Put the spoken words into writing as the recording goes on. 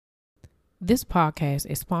This podcast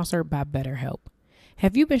is sponsored by BetterHelp.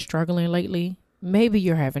 Have you been struggling lately? Maybe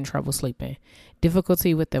you're having trouble sleeping,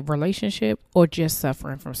 difficulty with the relationship, or just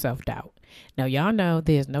suffering from self-doubt. Now, y'all know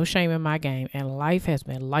there's no shame in my game, and life has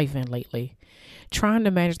been lifing lately. Trying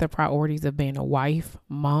to manage the priorities of being a wife,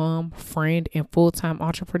 mom, friend, and full-time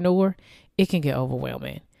entrepreneur, it can get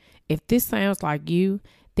overwhelming. If this sounds like you,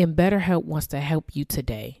 then BetterHelp wants to help you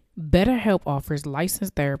today. BetterHelp offers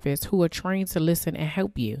licensed therapists who are trained to listen and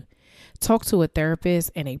help you. Talk to a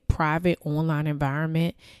therapist in a private online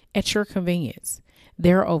environment at your convenience.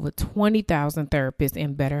 There are over 20,000 therapists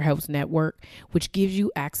in BetterHelp's network, which gives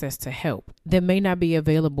you access to help that may not be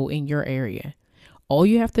available in your area. All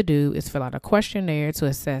you have to do is fill out a questionnaire to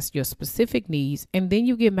assess your specific needs, and then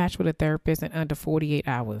you get matched with a therapist in under 48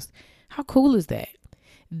 hours. How cool is that?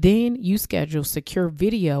 Then you schedule secure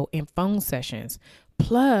video and phone sessions.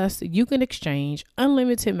 Plus, you can exchange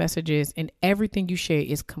unlimited messages, and everything you share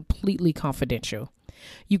is completely confidential.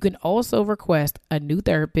 You can also request a new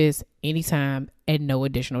therapist anytime at no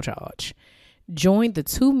additional charge. Join the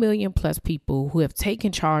 2 million plus people who have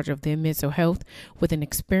taken charge of their mental health with an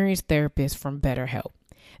experienced therapist from BetterHelp.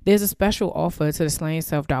 There's a special offer to the Slaying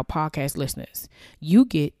Self-Doubt podcast listeners. You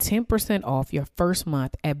get 10% off your first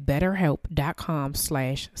month at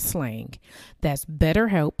betterhelp.com/slang. That's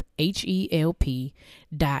betterhelp,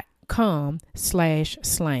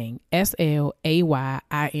 HELP.com/slang,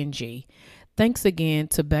 SLAYING. Thanks again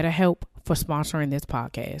to BetterHelp for sponsoring this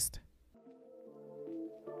podcast.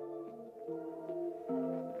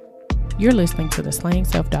 You're listening to the Slaying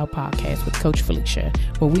Self-Doubt podcast with Coach Felicia,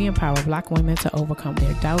 where we empower Black women to overcome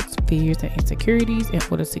their doubts, fears, and insecurities in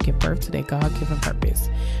order to give birth to their God-given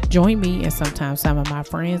purpose. Join me and sometimes some of my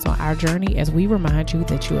friends on our journey as we remind you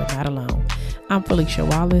that you are not alone. I'm Felicia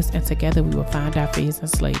Wallace, and together we will find our fears and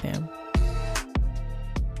slay them.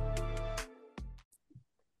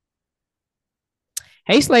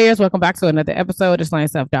 Hey Slayers, welcome back to another episode of the Slaying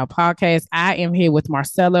Self-Doubt podcast. I am here with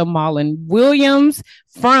Marcella Mullen Williams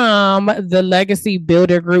from the Legacy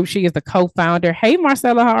Builder Group. She is the co-founder. Hey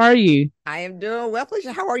Marcella, how are you? I am doing well,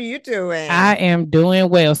 Felicia. How are you doing? I am doing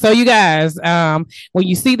well. So you guys, when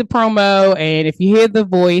you see the promo and if you hear the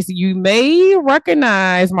voice, you may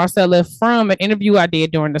recognize Marcella from an interview I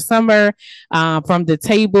did during the summer from the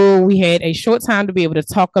table. We had a short time to be able to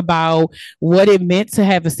talk about what it meant to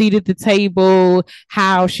have a seat at the table,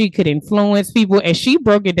 how she could influence people. And she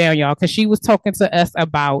broke it down, y'all, because she was talking to us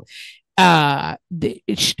about the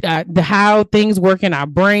how things work in our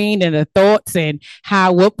brain and the thoughts and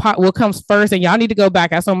how what comes first. And y'all need to go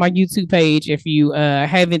back. That's on my YouTube page if you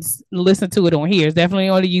haven't listened to it on here. It's definitely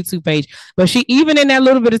on the YouTube page. But she, even in that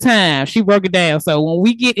little bit of time, she broke it down. So when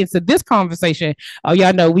we get into this conversation, oh,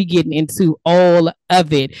 y'all know we getting into all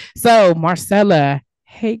of it. So Marcella,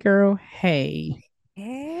 hey girl, hey.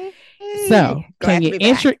 Hey. So can you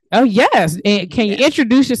Oh yes, and can you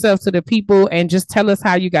introduce yourself to the people and just tell us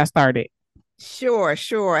how you got started? Sure.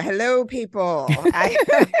 Hello, people.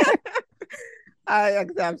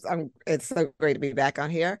 It's so great to be back on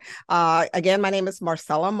here. Again, my name is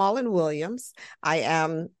Marcella Mullen Williams. I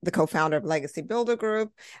am the co-founder of Legacy Builder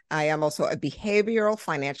Group. I am also a behavioral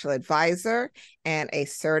financial advisor and a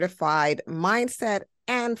certified mindset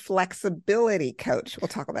and flexibility coach. We'll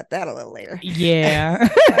talk about that a little later. Yeah.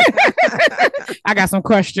 I got some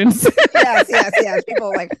questions. Yes. People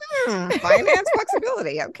are like, finance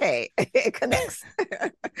flexibility. Okay. It connects.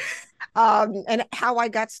 And how I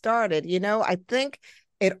got started, I think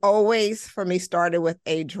it always for me started with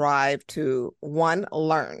a drive to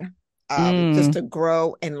learn, just to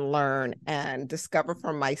grow and learn and discover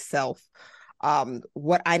for myself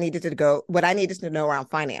what I needed to know around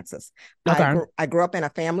finances. Okay. I grew up in a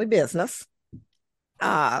family business.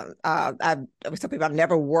 I was telling people I've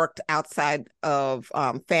never worked outside of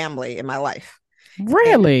family in my life.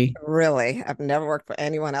 Really? Really, I've never worked for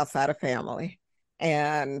anyone outside of family,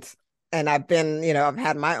 and I've been, I've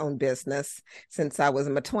had my own business since I was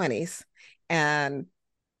in my 20s, and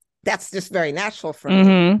that's just very natural for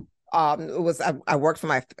me. I worked for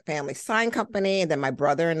my family sign company, and then my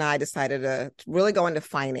brother and I decided to really go into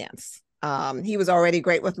finance. He was already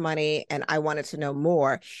great with money, and I wanted to know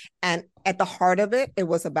more. And at the heart of it, it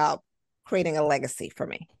was about creating a legacy for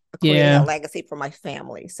me, creating a legacy for my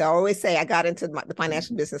family. So I always say I got into the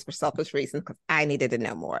financial business for selfish reasons because I needed to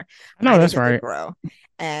know more. No, that's right. To grow.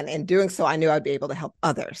 And in doing so, I knew I'd be able to help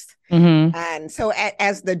others. Mm-hmm. And so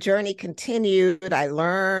as the journey continued, I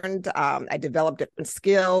learned, I developed different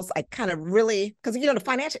skills. I kind of really, because, the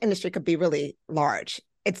financial industry could be really large.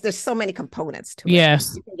 There's so many components to it.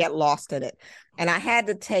 Yes. You can get lost in it. And I had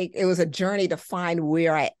to it was a journey to find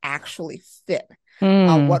where I actually fit.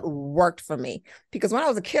 Mm. what worked for me. Because when I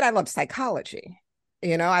was a kid, I loved psychology.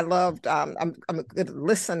 I loved, I'm a good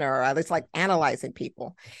listener. I just like analyzing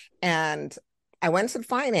people. And I went into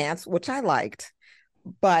finance, which I liked,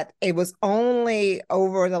 but it was only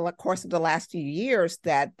over the course of the last few years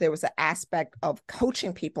that there was an aspect of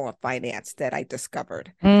coaching people in finance that I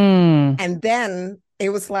discovered. Mm. And then it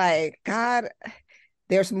was like, God,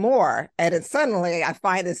 there's more. And then suddenly I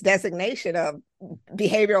find this designation of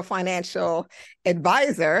behavioral financial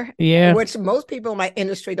advisor, Yeah. which most people in my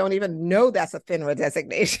industry don't even know that's a FINRA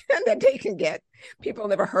designation that they can get. People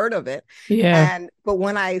never heard of it. Yeah. But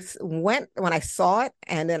when I saw it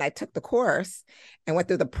and then I took the course and went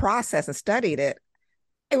through the process and studied it,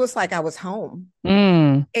 it was like I was home.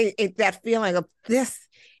 Mm. That feeling of this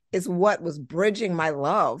is what was bridging my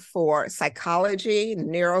love for psychology,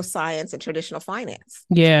 neuroscience, and traditional finance,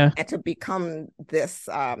 Yeah. and to become this,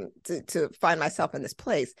 to find myself in this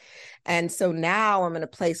place. And so now I'm in a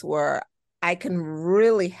place where I can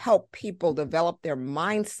really help people develop their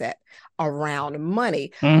mindset around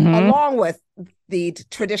money, Mm-hmm. along with the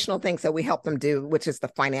traditional things that we help them do, which is the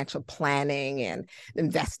financial planning and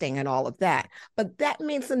investing and all of that. But that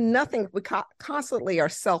means nothing. We constantly are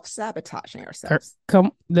self-sabotaging ourselves.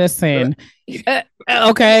 Come, listen.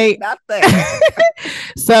 Okay. Nothing.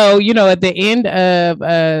 So, at the end of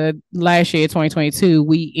last year, 2022,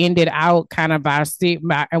 we ended out kind of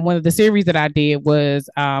and one of the series that I did was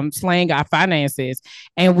Slaying Our Finances.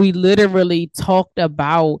 And we literally talked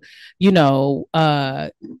about,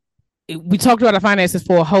 we talked about our finances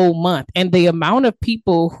for a whole month, and the amount of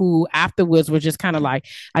people who afterwards were just kind of like,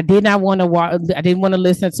 I didn't want to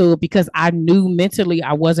listen to it because I knew mentally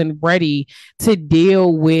I wasn't ready to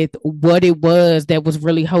deal with what it was that was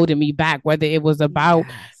really holding me back, whether it was about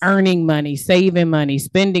earning money, saving money,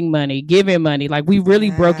 spending money, giving money. Like, we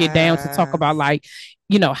really broke it down to talk about, like,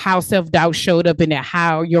 how self-doubt showed up in it,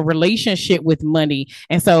 how your relationship with money.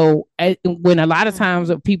 And so when a lot of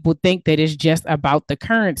times people think that it's just about the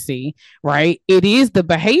currency, right? It is the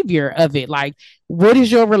behavior of it. Like, what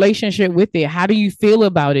is your relationship with it? How do you feel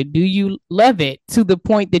about it? Do you love it to the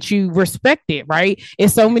point that you respect it, right?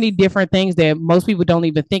 It's so many different things that most people don't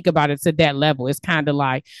even think about it to that level. It's kind of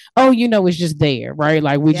like, oh, it's just there, right?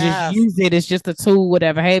 Like, we just use it. It's just a tool,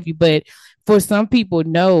 whatever have you. But for some people,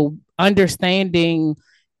 no, understanding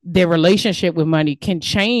their relationship with money can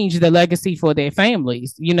change the legacy for their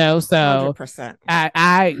families, so 100%.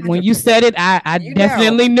 I when you said it, I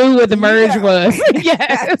definitely knew what the merge was.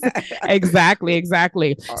 Yes, exactly.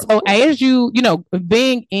 So as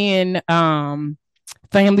being in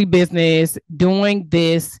family business, doing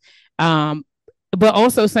this, but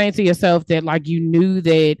also saying to yourself that, like, you knew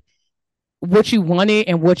that what you wanted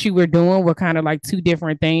and what you were doing were kind of like two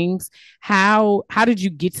different things. How did you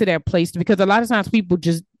get to that place? Because a lot of times people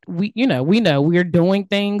just, we know we're doing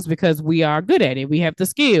things because we are good at it. We have the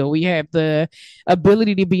skill, we have the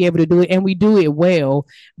ability to be able to do it, and we do it well,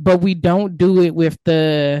 but we don't do it with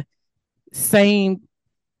the same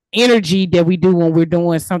energy that we do when we're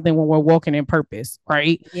doing something, when we're walking in purpose,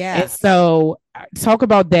 right? Yeah. And so talk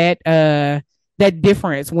about that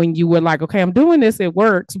difference when you were like, okay, I'm doing this, it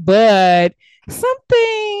works, but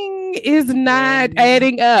something is not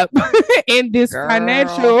adding up in this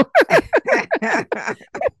financial.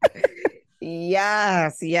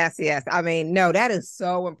 Yes. I mean, no, that is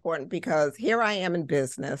so important, because here I am in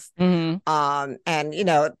business. Mm-hmm. And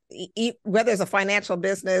whether it's a financial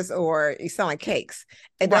business or you're selling cakes,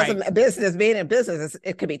 it doesn't, business, being in business,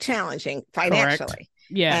 it could be challenging financially. Correct.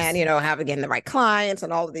 Yes. And, having getting the right clients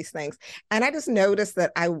and all of these things. And I just noticed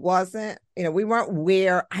that I wasn't, we weren't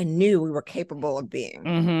where I knew we were capable of being.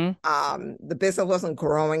 Mm-hmm. The business wasn't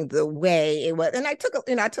growing the way it was. And I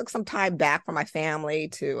took some time back from my family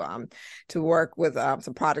to work with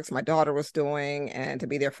some projects my daughter was doing and to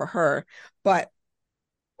be there for her. But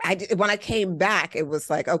when I came back, it was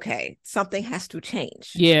like, okay, something has to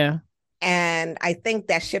change. Yeah. And I think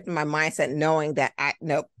that shifted my mindset, knowing that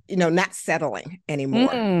not settling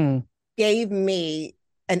anymore, gave me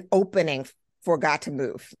an opening for God to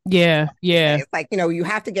move. Yeah. It's like, you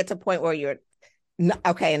have to get to a point where you're,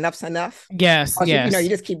 okay, enough's enough. Yes. Yes. You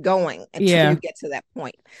just keep going until you get to that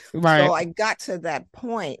point. Right. So I got to that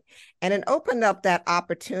point, and it opened up that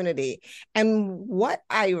opportunity. And what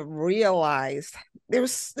I realized, there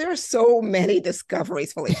are so many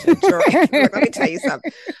discoveries, Felicia. Let me tell you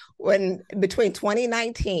something. When between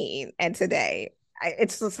 2019 and today,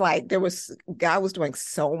 it's just like God was doing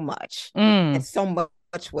so much, and so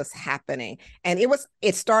much was happening. And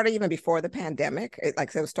it started even before the pandemic.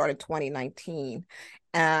 Like I said, it started 2019.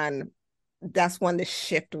 And that's when the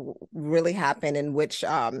shift really happened, in which,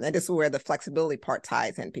 and this is where the flexibility part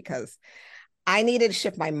ties in, because I needed to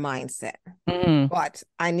shift my mindset, Mm, but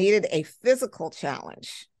I needed a physical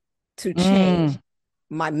challenge to change mm,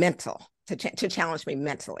 my mental, to challenge me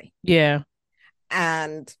mentally. yeah.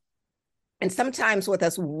 And and sometimes with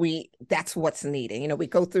us, that's what's needed. You know, we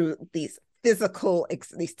go through these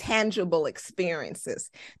these tangible experiences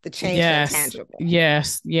to change the Yes. intangible.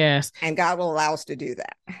 Yes. Yes. And God will allow us to do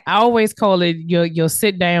that. I always call it your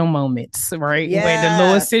sit down moments, right? When the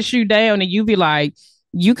Lord Yes. sits you down and you be like,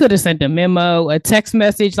 you could have sent a memo, a text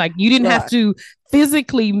message. Like you didn't have Look, to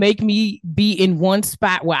physically make me be in one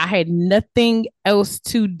spot where I had nothing else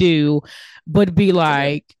to do but be what to do.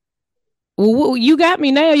 like, well, you got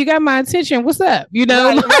me now. You got my attention. What's up? You know?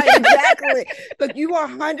 Right, right, exactly. But you are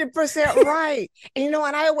 100% right. And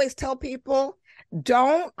and I always tell people,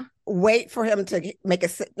 don't wait for him to make a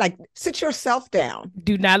like sit yourself down.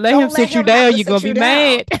 Do not let him Don't let sit you him have down. to You're gonna sit be you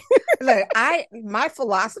down. mad. Look, my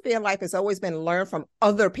philosophy in life has always been learn from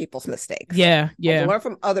other people's mistakes. Yeah, Like yeah. learn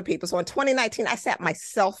from other people. So in 2019, I sat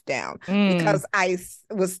myself down Mm, because I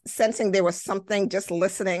was sensing there was something, just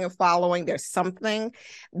listening and following. There's something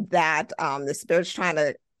that the spirit's trying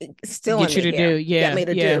to still in get you me to do. here, get Yeah, me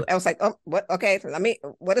to yeah, do. I was like, oh, what? Okay,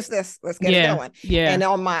 what is this? Let's get it yeah, going. yeah. And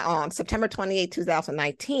on my September 28,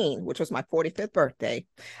 2019, which was my 45th birthday,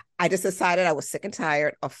 I just decided I was sick and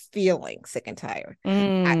tired of feeling sick and tired. I,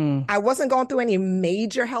 Mm, I wasn't going through any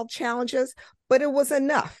major health challenges, but it was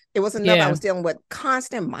enough. It was enough. I yeah. was dealing with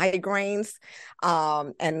constant migraines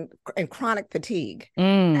and chronic fatigue.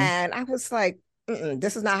 Mm, And I was like,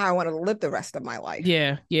 this is not how I want to live the rest of my life.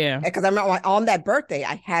 yeah, yeah. Because I remember on that birthday,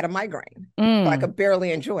 I had a migraine. So I Mm, could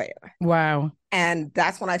barely enjoy it. wow. And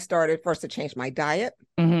that's when I started first to change my diet.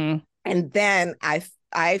 Mm-hmm. And then I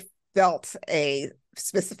felt a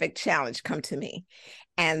specific challenge come to me.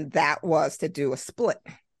 And that was to do a full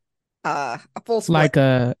split.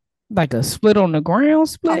 Like a split on the ground A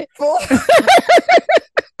split. full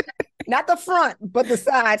not the front, but the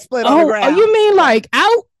side split on the Oh, you ground. mean Split. like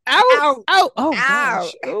out, out, Out, out? Oh out,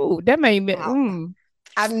 gosh. Oh, that made me. out.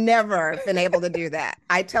 I've never been able to do that.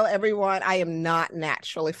 I tell everyone I am not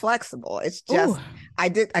naturally flexible. It's Oh, just I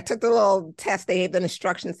took the little test they gave, the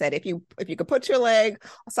instruction said if you could put your leg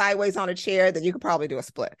sideways on a chair, then you could probably do a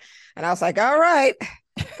split. And I was like, all right,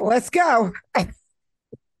 let's go.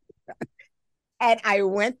 And I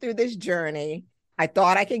went through this journey. I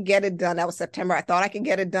thought I could get it done. That was September. I thought I could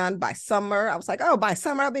get it done by summer. I was like, oh, by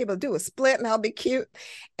summer, I'll be able to do a split and I'll be cute.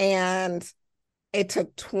 And it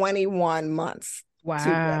took 21 months to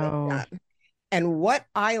get it wow. done. And what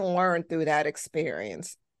I learned through that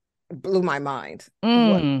experience blew my mind.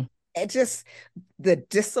 What Mm, it just the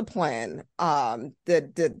discipline, the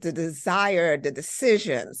desire, the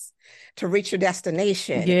decisions to reach your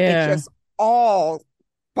destination. It yeah. just all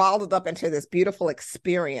balled up into this beautiful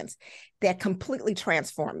experience that completely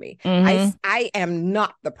transformed me. Mm-hmm. I am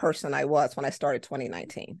not the person I was when I started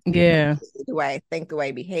 2019. Yeah. The way I think, the way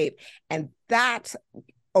I behave. And that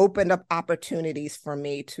opened up opportunities for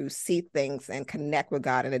me to see things and connect with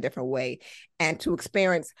God in a different way and to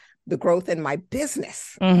experience the growth in my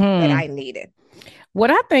business that Mm-hmm. I needed. What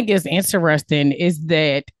I think is interesting is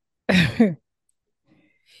that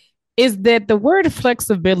the word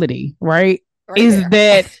flexibility, right? Right Is there.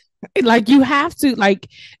 that like you have to like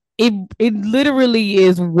it literally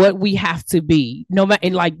is what we have to be no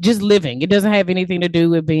matter like just living. It doesn't have anything to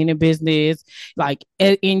do with being in business, like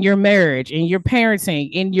in your marriage, in your parenting,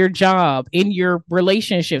 in your job, in your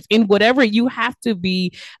relationships, in whatever you have to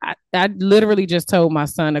be. I literally just told my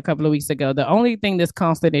son a couple of weeks ago the only thing that's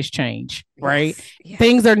constant is change, right? Yes. Yes.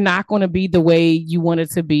 Things are not going to be the way you want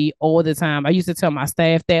it to be all the time. I used to tell my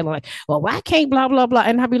staff that like, well, why can't blah blah blah,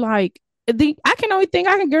 and I'd be like, I can only think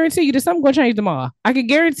I can guarantee you that something's going to change tomorrow. I can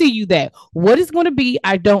guarantee you that. What it's going to be,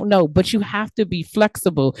 I don't know, but you have to be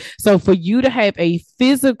flexible. So for you to have a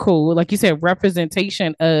physical, like you said,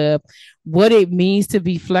 representation of what it means to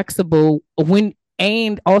be flexible when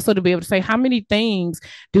and also to be able to say how many things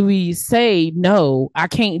do we say no, I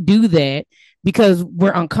can't do that because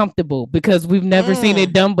we're uncomfortable, because we've never seen it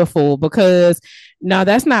Mm. done before, because no,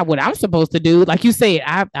 that's not what I'm supposed to do. Like you said,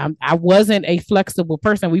 I wasn't a flexible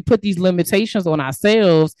person. We put these limitations on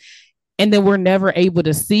ourselves, and then we're never able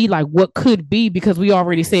to see like what could be because we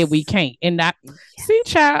already said we Yes. can't. And that Yes. see,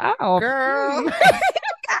 child, Girl.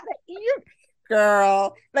 you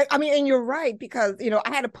girl. Like, I mean, and you're right, because I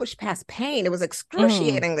had to push past pain. It was mm,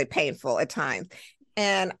 excruciatingly painful at times.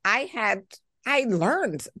 And I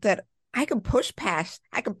learned that I could push past,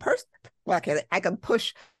 I could push well, okay, I could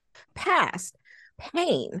push past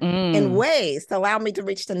pain in mm, ways to allow me to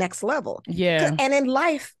reach the next level. yeah, And in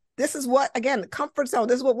life, This is what, again, the comfort zone.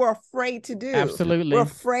 This is what we're afraid to do. We're Absolutely.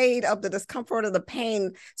 afraid of the discomfort of the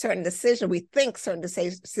pain, certain decision. We think certain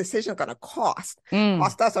decisions are going to Mm.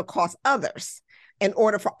 cost us or cost others in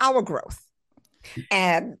order for our growth.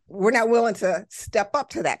 And we're not willing to step up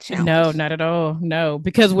to that No, challenge. not at all. No,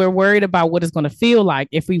 because we're worried about what it's going to feel like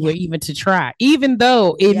if we were Yes. even to try, even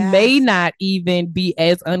though it may Yes. not even be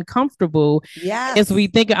as uncomfortable as we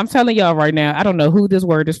Yes. think. I'm telling y'all right now, I don't know who this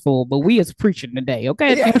word is for, but we is preaching today.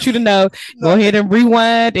 Okay. I want Yes. you to know, go Love ahead it. and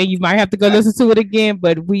rewind and you might have to go listen to it again,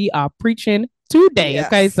 but we are preaching today.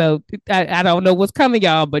 Okay. Yes. So I don't know what's coming,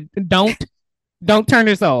 y'all, but don't turn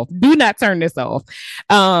this off. Do not turn this off.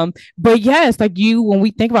 But yes, like you, when we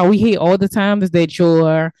think about, we hear all the time is that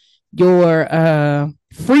your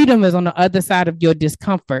freedom is on the other side of your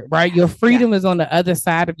discomfort, right? Your Yes. freedom is on the other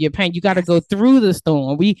side of your pain. You got to go Yes. through the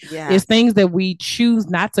storm. It's Yes. things that we choose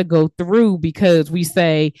not to go through because we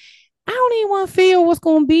say, I don't even want to feel what's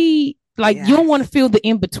going to be like. You don't want to Yes. feel the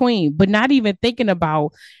in between, but not even thinking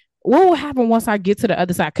about what will happen once I get to the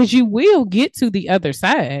other side? Because you will get to the other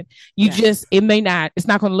side. Yes. It may not, it's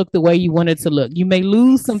not going to look the way you want it to look. You may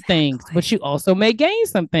lose some things, Exactly. but you also may gain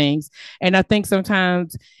some things. And I think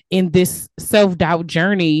sometimes in this self doubt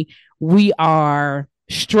journey, we are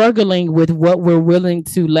struggling with what we're willing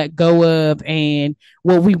to let go of and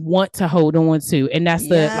what we want to hold on to. And it's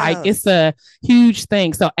Yes. a huge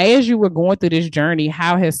thing. So as you were going through this journey,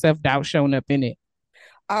 how has self doubt shown up in it?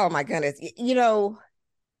 Oh my goodness.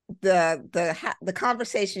 The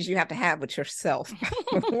conversations you have to have with yourself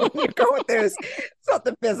when you're going through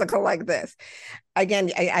something physical like this.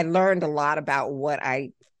 Again, I learned a lot about what I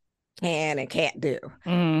can and can't do.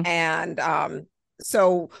 Mm. And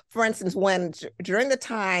so, for instance, when during the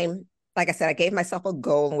time, like I said, I gave myself a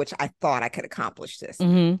goal in which I thought I could accomplish this.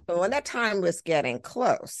 Mm-hmm. But when that time was getting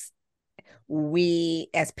close, we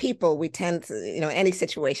as people, we tend to, any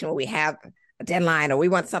situation where we have a deadline or we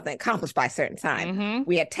want something accomplished by a certain time, Mm-hmm.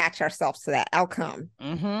 we attach ourselves to that outcome.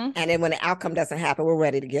 Mm-hmm. And then when the outcome doesn't happen, we're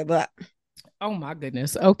ready to give up. Oh my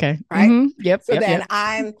goodness. Okay. Right. Mm-hmm. Yep. So Yep. then Yep.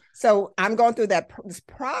 I'm going through this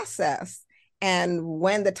process. And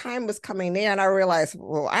when the time was coming near, and I realized,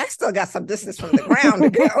 well, I still got some distance from the ground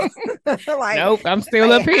to go. Like, Nope. I'm this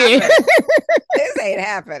still up ain't here. happening. This ain't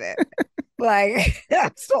happening. Like,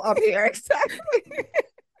 I'm still up here. Exactly.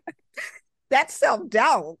 That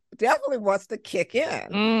self-doubt definitely wants to kick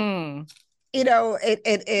in. Mm.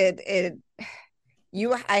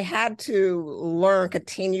 I had to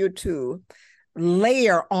continue to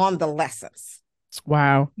layer on the lessons.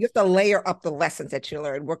 Wow. You have to layer up the lessons that you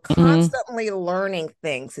learn. We're Mm-hmm. constantly learning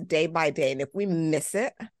things day by day. And if we miss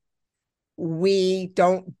it, we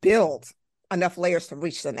don't build enough layers to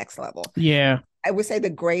reach the next level. Yeah. I would say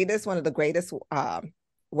one of the greatest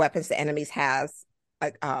weapons the enemies has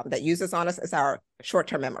that uses on us is our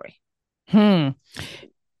short-term memory. Hmm.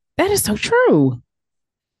 That is so true.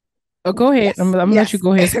 Oh, go ahead. Yes, I'm gonna let you yes.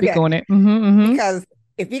 go ahead and speak Okay. on it. Mm-hmm, mm-hmm. Because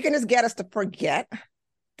if you can just get us to forget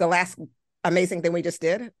the last amazing thing we just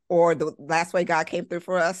did, or the last way God came through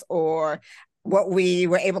for us, or what we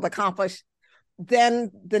were able to accomplish, then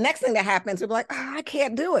the next thing that happens, we'll be like, oh, I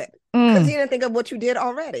can't do it because Mm. you didn't think of what you did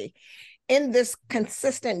already. In this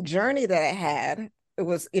consistent journey that I had, it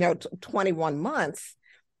was, 21 months,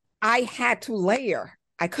 I had to layer.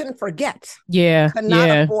 I couldn't forget. Yeah. Could not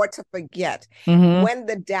Yeah. afford to forget. Mm-hmm. When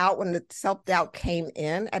the self-doubt came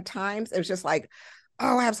in at times, it was just like,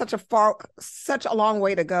 oh, I have such a long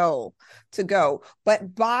way to go. But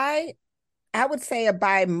I would say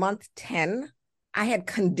by month 10, I had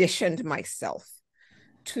conditioned myself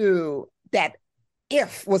to that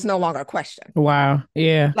if was no longer a question. Wow.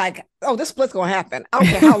 Yeah. Like, oh, this split's gonna happen. I don't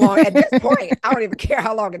care how long. At this point, I don't even care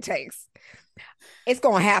how long it takes. It's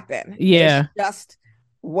gonna happen. It's Yeah. just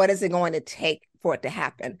what is it going to take for it to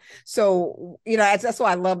happen? So, that's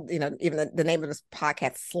why I love, even the name of this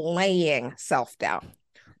podcast, Slaying Self-Doubt.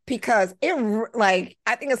 Because I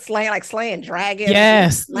think it's slaying dragons,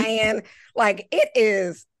 Yes. slaying, it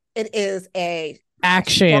is a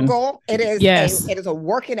Action. struggle. Yes. It is a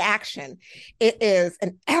work in action. It is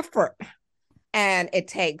an effort, and it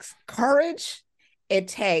takes courage. It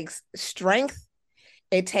takes strength.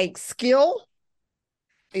 It takes skill,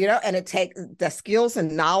 and it takes the skills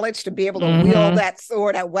and knowledge to be able to wield that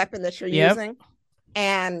sword, that weapon that you're using.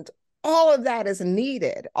 And all of that is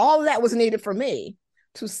needed. All of that was needed for me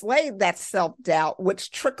to slay that self-doubt,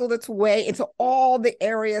 which trickled its way into all the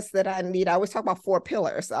areas that I need. I always talk about 4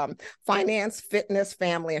 pillars: finance, fitness,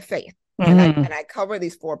 family, and faith. Mm-hmm. And I cover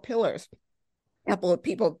these 4 pillars. A couple of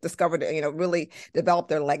people discovered, really developed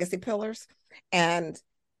their legacy pillars. And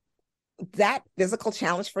that physical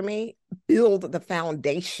challenge for me build the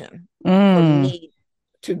foundation for me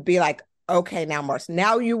to be like, okay, now Mars,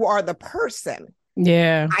 now you are the person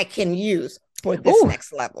Yeah. I can use for this Ooh.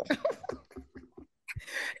 next level.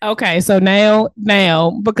 Okay, so now,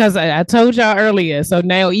 because I told y'all earlier, so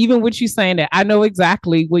now even with you saying that, I know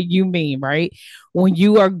exactly what you mean, right? When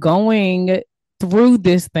you are going through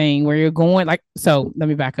this thing where you're going like, so let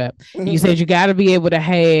me back up. You Mhm. said you got to be able to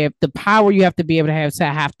have the power, you have to be able to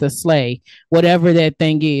have to slay whatever that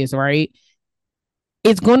thing is, right?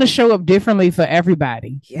 It's going to show up differently for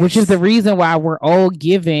everybody, which is the Yes. reason why we're all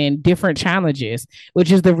given different challenges,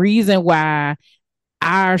 which is the reason why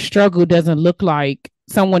our struggle doesn't look like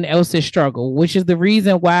someone else's struggle, which is the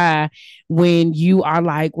reason why when you are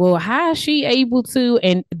like, well, how is she able to?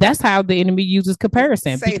 And that's how the enemy uses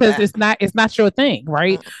comparison Say because that. it's not your thing,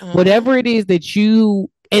 right? Mm-hmm. Whatever it is that you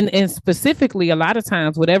and specifically a lot of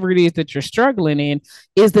times whatever it is that you're struggling in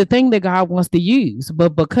is the thing that God wants to use.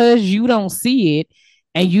 But because you don't see it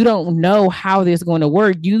and you don't know how this is going to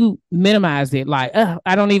work, you minimize it. Like,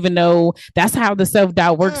 I don't even know. That's how the self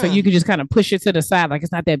doubt works. So you Mm. can just kind of push it to the side, like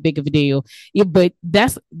it's not that big of a deal. Yeah, but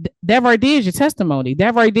that right there is your testimony.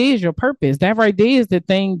 That right there is your purpose. That right there is the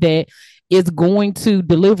thing that is going to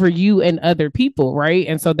deliver you and other people, right?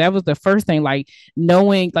 And so that was the first thing, like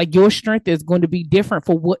knowing like your strength is going to be different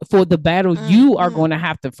for the battle you are Mm-hmm. going to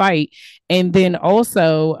have to fight. And then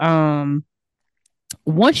also,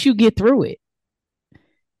 once you get through it,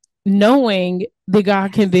 knowing that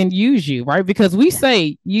God can then use you, right? Because we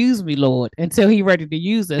say, use me, Lord, until He ready to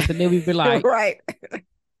use us. And then we be like, Right.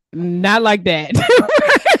 not like that.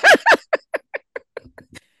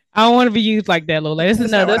 I don't want to be used like that, Lord. Like,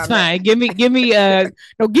 That's no, not what I that's meant. fine.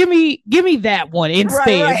 No, give me that one Right,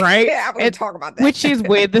 instead, right. right? Yeah, I wasn't And talking about that. which is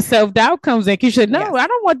where the self doubt comes in. Cause you said, no, I Yes.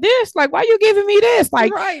 don't want this. Like, why are you giving me this?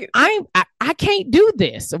 Like, Right. I can't do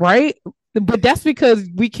this, right? But that's because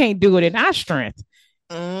we can't do it in our strength.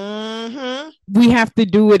 Mm-hmm. We have to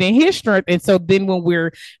do it in His strength. And so then when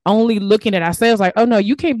we're only looking at ourselves like, oh no,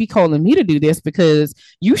 you can't be calling me to do this because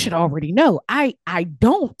you should already know. I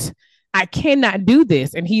don't. I cannot do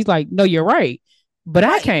this. And He's like, no, you're right. But I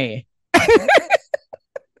Right. can.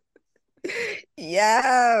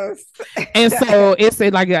 Yes. And so it's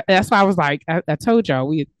like that's why I was like, I told y'all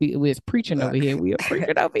we was preaching over Look, here. We are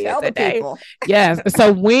preaching over here tell the today. people, Yes.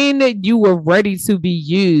 So when you were ready to be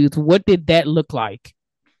used, what did that look like?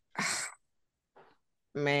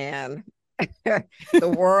 man, the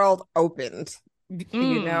world opened.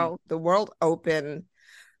 Mm. The world opened.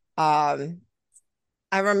 Um,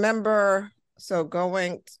 I remember so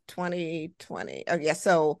going 2020. Oh, yeah.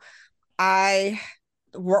 So I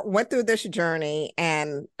went through this journey,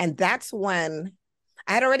 and that's when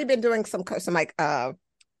I had already been doing some like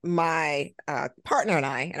my partner and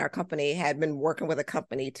I and our company had been working with a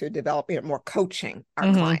company to develop more coaching our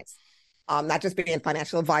Mm-hmm. clients, not just being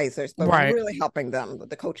financial advisors, but Right. really helping them with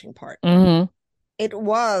the coaching part. Mm-hmm. It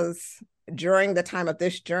was during the time of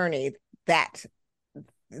this journey that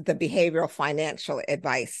the behavioral financial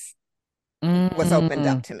advice was opened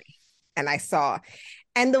Mm-hmm. up to me, and I saw,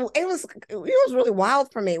 and it was really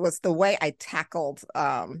wild for me was the way I tackled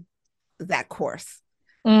that course.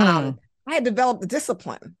 Um, Mm. I had developed the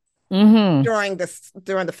discipline Mm-hmm. during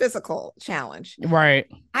the physical challenge. Right.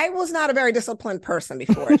 I was not a very disciplined person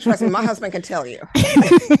before. Trust me, my husband can tell you.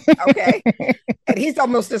 Okay. And he's the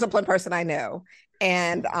most disciplined person I know.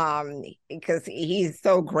 And because he's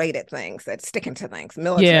so great at things, at sticking to things,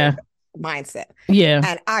 military Yeah. mindset. Yeah.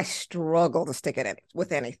 And I struggle to stick it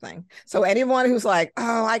with anything. So anyone who's like,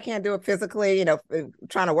 oh, I can't do it physically,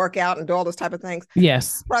 trying to work out and do all those type of things,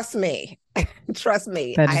 Yes. trust me. Trust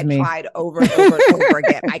me. That I is had me. tried over and over and over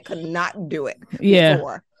again. I could not do it Yeah.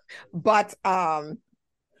 before. But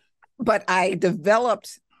I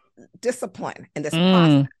developed discipline in this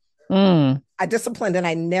process. Mm. Mm. A discipline that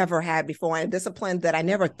I never had before, and a discipline that I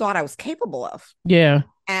never thought I was capable of. Yeah.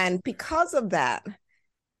 And because of that,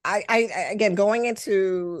 I again going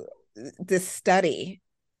into this study,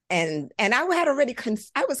 and I had already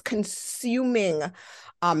I was consuming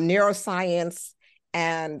neuroscience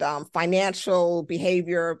and financial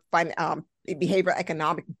behavior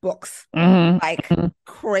economic books like Mm-hmm.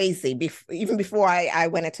 crazy, even before I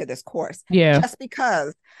went into this course, Yeah. just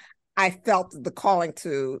because I felt the calling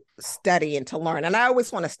to study and to learn. And I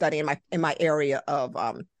always want to study in my area of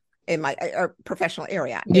in my professional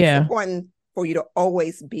area. It's Yeah. important for you to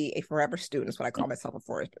always be a forever student. Is what I call myself, a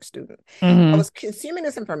forever student. I Mm-hmm. was consuming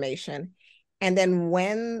this information, and then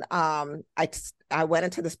when I went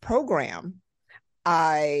into this program,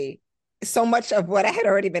 I so much of what I had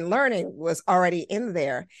already been learning was already in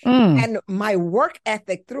there, Mm. and my work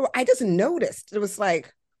ethic through. I just noticed it was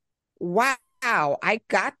like, wow, I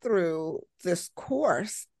got through this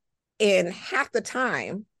course in half the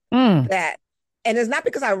time Mm. that, and it's not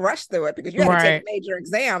because I rushed through it, because you had to take Right. a major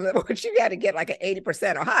exam, which you had to get like an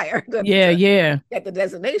 80% or higher Yeah. to Yeah. get the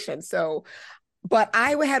designation. So, but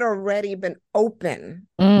I had already been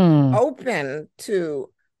Mm. open to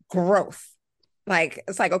growth. Like,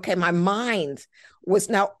 it's like, okay, my mind was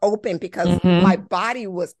now open because my Mm-hmm. body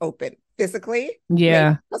was open physically, maybe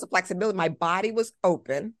Yeah. because of flexibility. My body was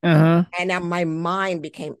open, Uh-huh. and now my mind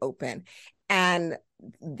became open. And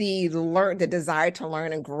the desire to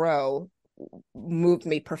learn and grow moved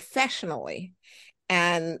me professionally,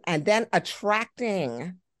 and then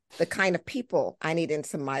attracting the kind of people I need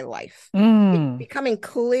into my life, Mm. becoming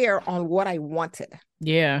clear on what I wanted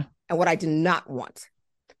Yeah. and what I did not want.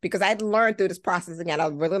 Because I'd learned through this process again, I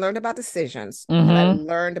really learned about decisions, and I Mm-hmm.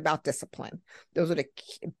 learned about discipline. Those are the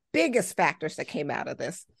biggest factors that came out of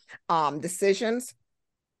this. Decisions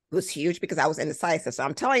was huge because I was indecisive. So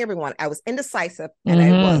I'm telling everyone, I was indecisive and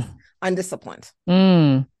I was Mm-hmm. undisciplined.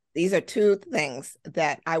 Mm. These are two things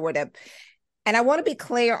that I would have. And I want to be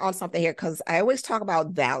clear on something here, because I always talk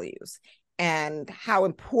about values and how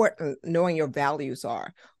important knowing your values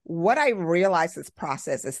are. What I realized this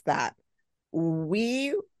process is that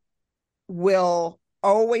we will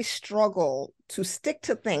always struggle to stick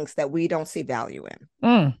to things that we don't see value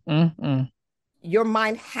in. Mm. Mm. Your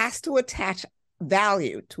mind has to attach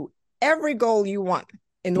value to every goal you want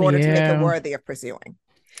in order to make it Yeah. worthy of pursuing.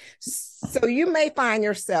 So you may find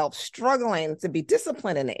yourself struggling to be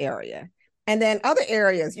disciplined in the area. And then other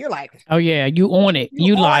areas, you're like, Oh yeah, you on it. you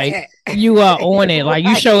You on like it. you are on it. Like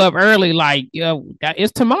you show Right. up early. Like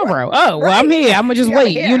it's tomorrow. Oh well, I'm Right. here. I'm gonna just Yeah,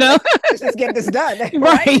 wait. You here, know, let's just get this done. Right.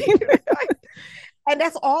 right? And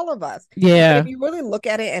that's all of us. But if Yeah. you really look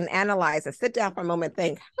at it and analyze it, sit down for a moment,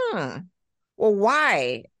 think, well,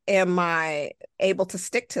 why am I able to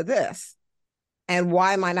stick to this? And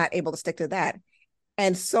why am I not able to stick to that?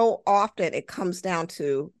 And so often it comes down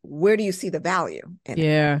to, where do you see the value in it?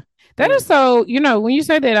 Yeah. That You is so, when you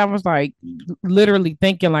said that, I was like literally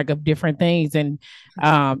thinking like of different things. And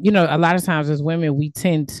a lot of times as women, we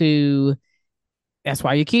tend to that's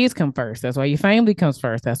why your kids come first. That's why your family comes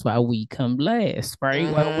first. That's why we come last,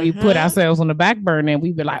 right? Well, we put mm-hmm. ourselves on the back burner and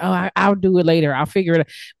we be like, oh, I'll do it later. I'll figure it out.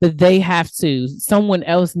 But they have to. Someone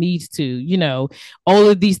else needs to, all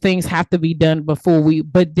of these things have to be done before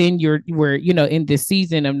but then we're, in this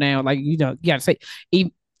season of now, like, you got to say,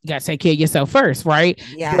 you got to take care of yourself first, right?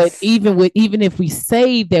 But Yes. even if we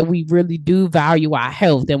say that we really do value our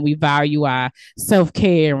health and we value our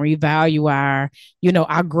self-care and we value our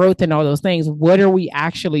growth and all those things, what are we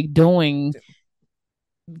actually doing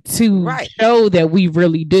to Right. show that we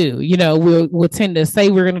really do? We'll tend to say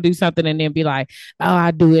we're going to do something and then be like, oh,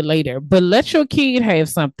 I'll do it later. But let your kid have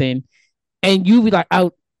something and you be like,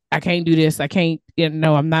 oh, I can't do this. I can't,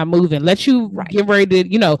 I'm not moving. Let you get ready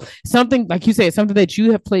to, something like you said, something that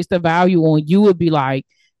you have placed a value on, you would be like,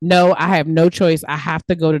 no, I have no choice. I have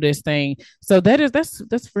to go to this thing. So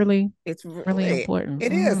that's really, it's really important.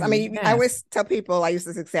 It is. I mean, yes. I always tell people, I use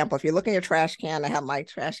this example. If you look in your trash can, I have my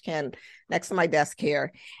trash can next to my desk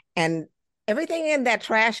here, and everything in that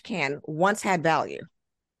trash can once had value.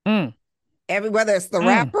 Whether it's the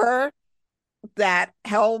wrapper that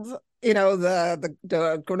held,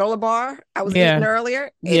 the granola bar I was eating earlier,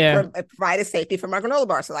 it provided safety for my granola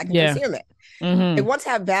bar so I can consume it. It once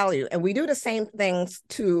had value. And we do the same things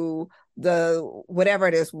to the whatever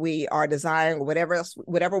it is we are desiring,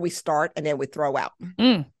 whatever we start and then we throw out.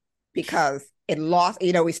 Because it lost,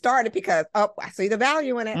 we started because, I see the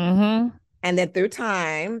value in it. And then through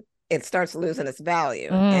time, it starts losing its value.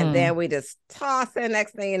 And then we just toss it.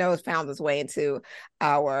 Next thing you know, it's found its way into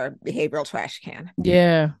our behavioral trash can.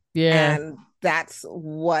 Yeah. And that's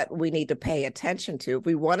what we need to pay attention to. If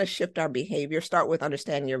we want to shift our behavior, start with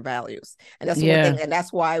understanding your values. And that's one thing. And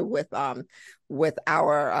that's why with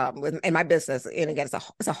our in my business, and again,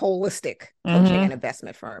 it's a holistic coaching and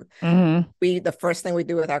investment firm. The first thing we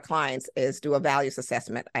do with our clients is do a values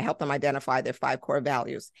assessment. I help them identify their 5 core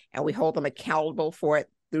values, and we hold them accountable for it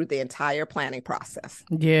through the entire planning process.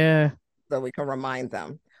 Yeah. So we can remind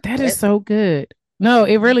them. That is so good. No,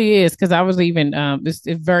 it really is. Cause I was even, it's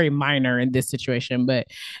very minor in this situation, but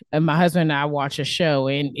my husband and I watch a show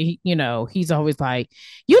and he's always like,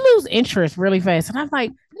 you lose interest really fast. And I'm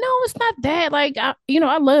like, no, it's not that. Like, I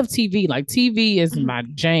love TV. Like TV is my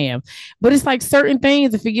jam, but it's like certain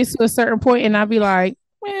things, if it gets to a certain point and I'll be like,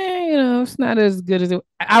 it's not as good as it.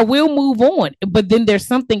 I will move on, but then there's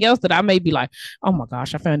something else that I may be like, oh my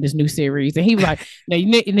gosh, I found this new series, and he was like, no,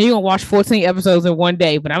 you're gonna watch 14 episodes in one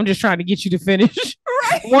day, but I'm just trying to get you to finish.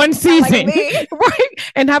 one Sound like season, me. right?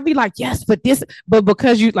 And I'd be like, yes, but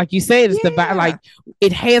because you, like you said, it's like Yeah.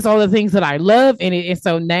 it has all the things that I love in it, and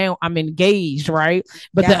so now I'm engaged, right?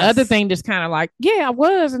 But the other Yes. thing just kind of like, yeah, I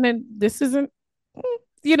was, and then this isn't,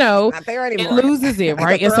 It's not there it anymore. loses it, Like the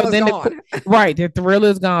right? And so thrill is then gone. right, the thrill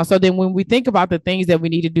is gone. So then when we think about the things that we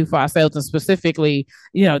need to do for ourselves, and specifically,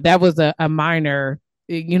 that was a minor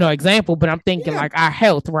example, but I'm thinking Yeah. like our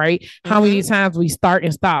health, right? How many Hmm. times we start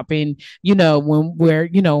and stop, and when we're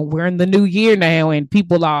in the new year now, and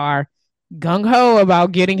people are gung ho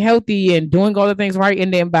about getting healthy and doing all the things right,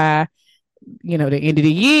 and then by the end of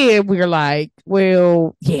the year, we're like,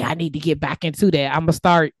 well, yeah, I need to get back into that. I'm gonna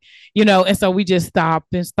start, and so we just stop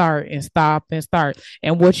and start and stop and start.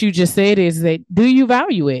 And what you just said is that, do you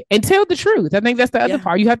value it? And tell the truth. I think that's the other Yeah.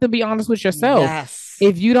 part. You have to be honest with yourself. Yes.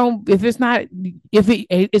 If you don't, if it's not, if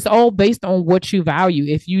it's all based on what you value.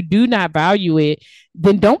 If you do not value it,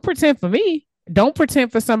 then don't pretend for me. Don't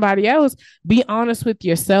pretend for somebody else. Be honest with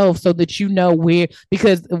yourself so that you know where,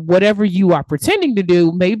 because whatever you are pretending to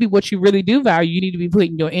do, maybe what you really do value, you need to be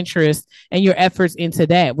putting your interest and your efforts into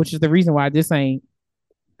that, which is the reason why That's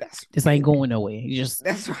this ain't right. going nowhere. You just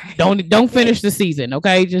That's right. don't finish the season,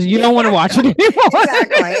 okay? Just you don't want to watch it Exactly. anymore.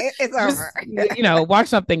 Exactly. It's Just over. watch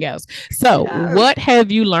something else. So, Yes. what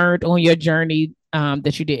have you learned on your journey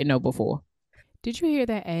that you didn't know before? Did you hear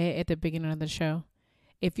that ad at the beginning of the show?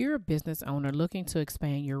 If you're a business owner looking to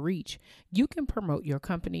expand your reach, you can promote your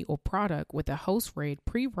company or product with a host read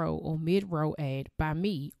pre-roll or mid-roll ad by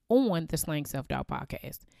me on the Slaying Self-Doubt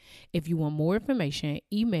podcast. If you want more information,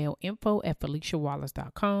 email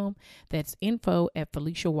info@FeliciaWallace.com. That's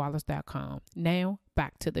info@FeliciaWallace.com. Now,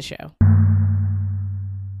 back to the show.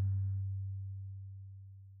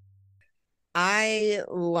 I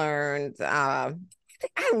learned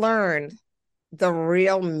the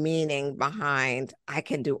real meaning behind I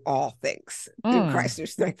can do all things through Christ who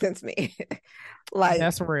strengthens me. like,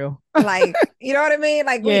 That's real. you know what I mean?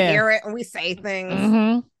 Like we Yeah. hear it and we say things,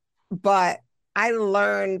 Mm-hmm. but I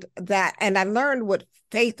learned that, and I learned what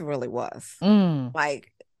faith really was. Mm.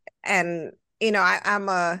 Like, and I'm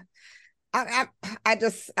a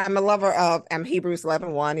lover of Hebrews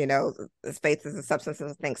 11:1. Faith is the substance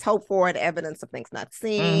of things hoped for, the evidence of things not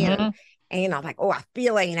seen, Mm-hmm. and like, oh, I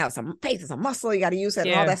feel it. Faith is a muscle. You got to use it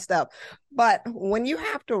and all Yeah. that stuff. But when you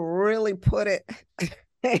have to really put it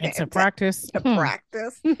Into practice. to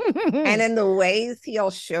practice, and in the ways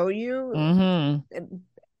He'll show you, Mm-hmm.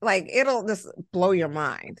 like it'll just blow your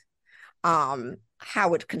mind.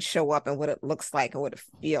 How it can show up and what it looks like and what it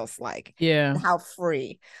feels like. Yeah. How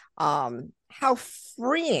freeing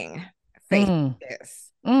faith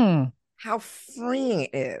is. How freeing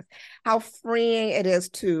it is. How freeing it is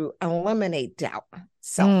to eliminate doubt,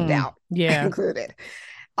 self-doubt Yeah. included.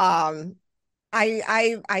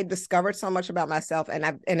 I discovered so much about myself,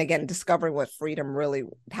 and again, discovering what freedom really,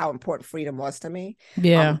 how important freedom was to me.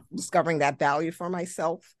 Yeah. Discovering that value for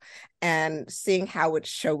myself and seeing how it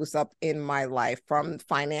shows up in my life, from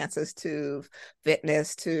finances to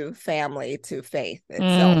fitness to family to faith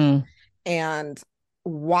itself. And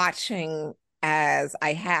watching as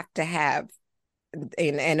I have to have,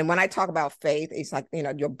 and when I talk about faith, it's like,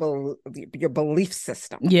 your belief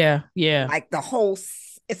system. Yeah. Yeah. Like the whole,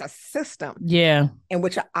 it's a system. Yeah. In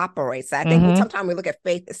which it operates. I think sometimes we look at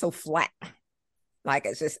faith, it's so flat. Like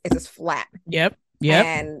it's just flat. Yep.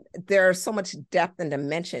 And there's so much depth and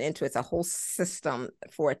dimension into it. It's a whole system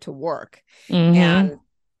for it to work. And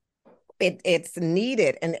it's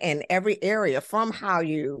needed in every area, from how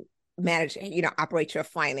you manage, operate your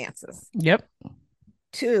finances. Yep.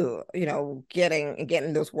 To,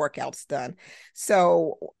 getting those workouts done.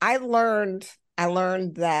 So I learned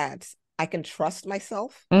that I can trust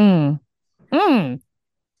myself. I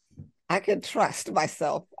could trust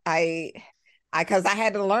myself. Because I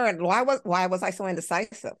had to learn, why was I so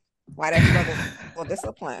indecisive? Why did I struggle with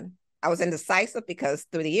discipline? I was indecisive because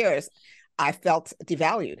through the years, I felt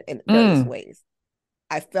devalued in various ways.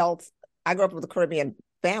 I grew up with a Caribbean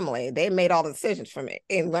family. They made all the decisions for me.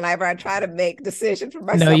 And whenever I try to make decisions for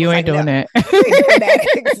myself, no, you ain't doing that.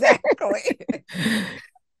 Exactly.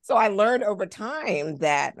 So I learned over time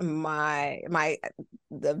that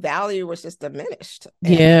the value was just diminished.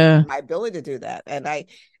 Yeah. My ability to do that. And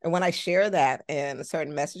when I share that in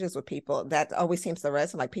certain messages with people, that always seems to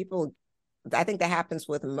resonate. Like people, I think that happens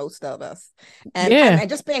with most of us. And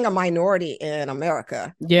just being a minority in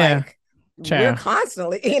America. Yeah. Like, we're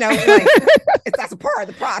constantly, that's a part of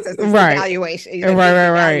the process. Right. Evaluation. Right.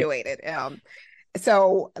 Evaluated.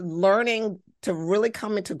 So learning to really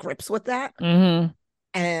come into grips with that.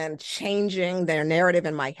 And changing their narrative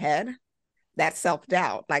in my head that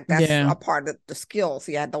self-doubt. Like that's a part of the skills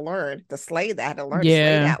he had to learn to slay that. To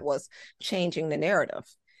slay that was changing the narrative,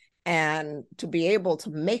 and to be able to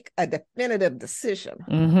make a definitive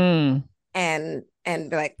decision and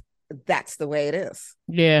be like, that's the way it is.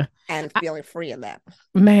 Yeah. And feeling free in that.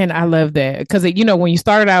 Man, I love that. Because, when you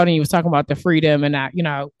started out and you was talking about the freedom, and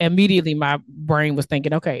immediately my brain was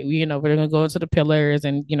thinking, okay, we're going to go into the pillars,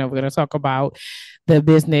 and, we're going to talk about the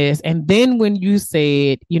business. And then when you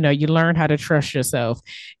said, you learn how to trust yourself,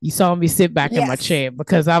 you saw me sit back in my chair,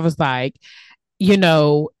 because I was like,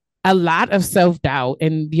 a lot of self-doubt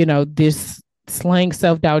and, this slaying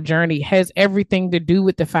self-doubt journey has everything to do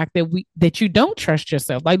with the fact that you don't trust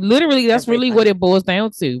yourself. Like literally, that's really what it boils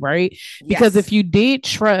down to, right? Because if you did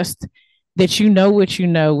trust that what you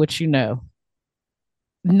know,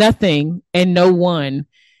 nothing and no one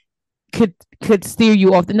could steer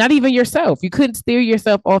you off, not even yourself. You couldn't steer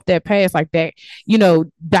yourself off that path like that.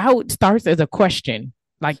 Doubt starts as a question,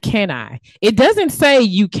 like, can I? It doesn't say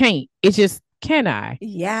you can't. It's just, can I?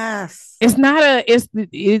 Yes. It's not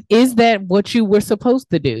is that what you were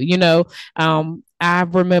supposed to do? I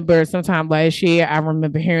remember sometime last year, I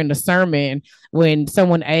remember hearing the sermon when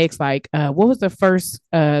someone asked, like, what was the first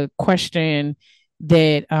question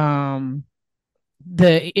that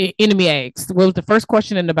the enemy asked? What was the first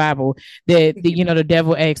question in the Bible that the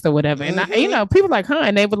devil asked or whatever? And people like, huh?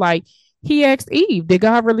 And they were like, he asked Eve, did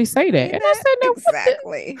God really say that? And I said, no,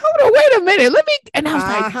 exactly. Hold on, wait a minute. And I was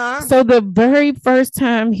like, so the very first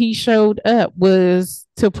time he showed up was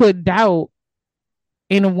to put doubt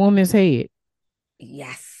in a woman's head.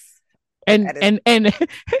 Yes. And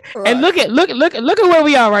look at where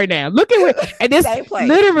we are right now. Look at where, and this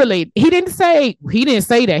literally, he didn't say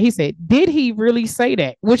that. He said, did he really say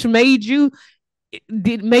that? Which made you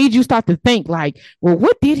start to think, like, well,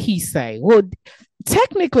 what did he say? Well,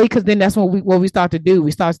 technically, because then that's what we start to do.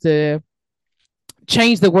 We start to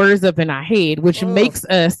change the words up in our head, which makes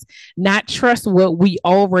us not trust what we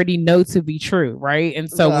already know to be true, right? And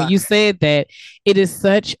so when you said that, it is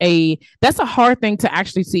that's a hard thing to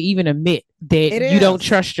actually to even admit that you don't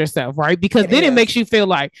trust yourself, right? Because then it makes you feel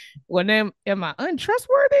like, well, then am I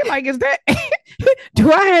untrustworthy? Like, is that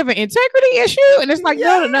do I have an integrity issue? And it's like,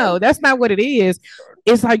 no, that's not what it is.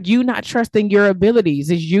 It's like you not trusting your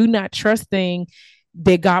abilities. It's you not trusting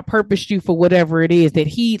that God purposed you for whatever it is that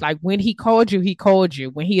he, like, when he called you, he called you.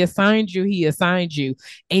 When he assigned you, he assigned you.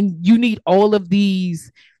 And you need all of these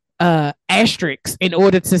asterisks in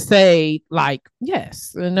order to say, like,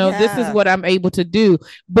 yes, this is what I'm able to do.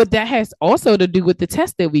 But that has also to do with the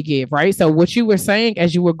test that we give, right? So what you were saying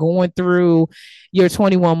as you were going through your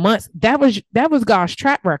 21 months, that was God's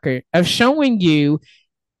track record of showing you,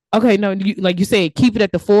 okay, no, like you said, keep it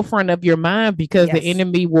at the forefront of your mind, because the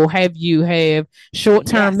enemy will have you have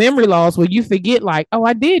short-term memory loss where you forget, like, oh,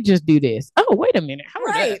 I did just do this. Oh, wait a minute. How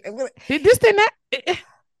did this, then that?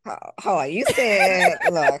 Hold on. You said,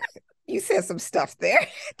 look, you said some stuff there.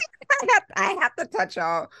 I have to touch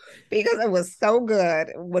on, because it was so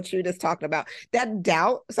good what you just talked about. That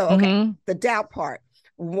doubt. So, okay, the doubt part.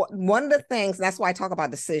 One of the things, that's why I talk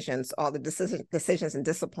about decisions, all the decisions and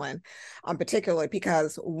discipline, particularly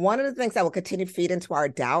because one of the things that will continue to feed into our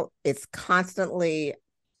doubt is constantly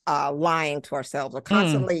lying to ourselves, or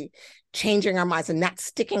constantly changing our minds and not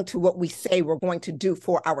sticking to what we say we're going to do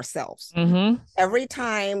for ourselves. Every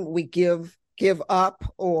time we give up,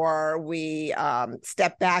 or we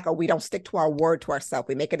step back, or we don't stick to our word to ourselves,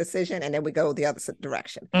 we make a decision and then we go the other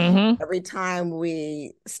direction. Every time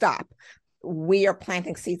we stop, we are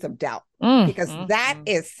planting seeds of doubt, because that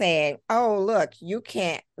is saying, oh, look, you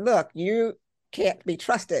can't be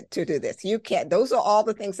trusted to do this. You can't. Those are all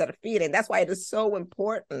the things that are feeding. That's why it is so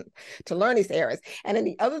important to learn these areas. And then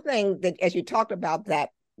the other thing that, as you talked about, that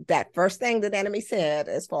first thing that the enemy said,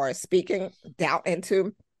 as far as speaking doubt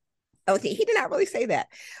into, he did not really say that.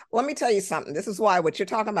 Let me tell you something. This is why what you're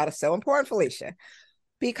talking about is so important, Felicia,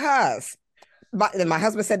 because my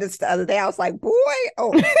husband said this the other day. I was like, boy,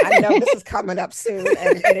 I know this is coming up soon.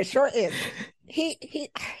 And it sure is. He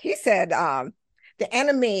said the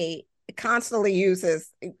enemy constantly uses,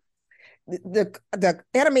 the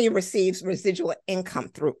enemy receives residual income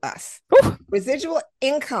through us. Residual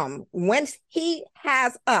income, once he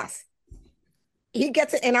has us, he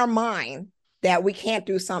gets it in our mind that we can't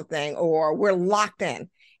do something, or we're locked in,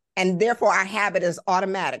 and therefore our habit is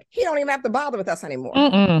automatic. He don't even have to bother with us anymore.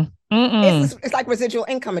 It's like residual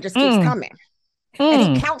income. It just keeps coming.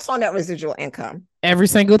 And he counts on that residual income every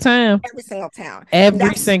single time. Every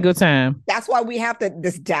single time. That's why we have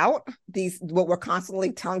this doubt, what we're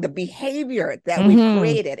constantly telling, the behavior that we've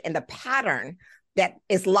created and the pattern that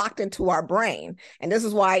is locked into our brain. And this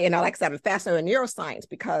is why, like I said, I'm fascinated with neuroscience,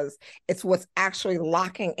 because it's what's actually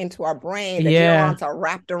locking into our brain. The neurons are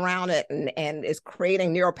wrapped around it and is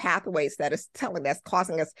creating neural pathways that's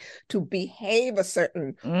causing us to behave a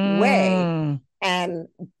certain way. And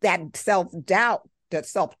that self-doubt, that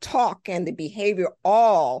self-talk, and the behavior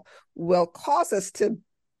all will cause us to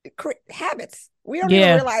create habits. We don't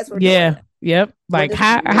even realize we're doing it. Yep. Like,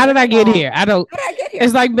 how did I get here? I don't. How did I get here?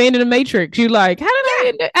 It's like being in the Matrix. You're like, how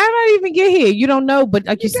did I even get here? You don't know, but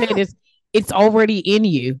like you said, it's already in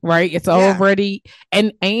you, right? It's already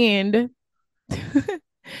and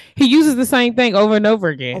he uses the same thing over and over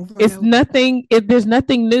again. Nothing. There's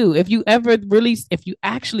nothing new. If you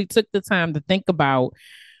actually took the time to think about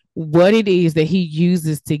what it is that he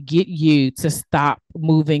uses to get you to stop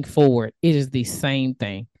moving forward, it is the same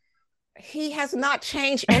thing. He has not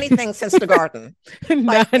changed anything since the garden.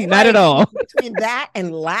 Not at all. Between that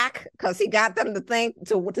and lack, because he got them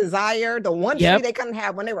to desire the one tree they couldn't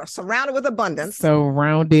have when they were surrounded with abundance.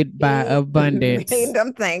 Surrounded by abundance. Made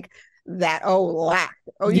them think that, lack.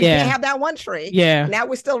 You can't have that one tree. Yeah. Now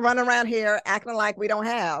we're still running around here acting like we don't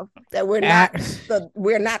have, that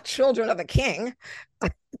we're not children of the king.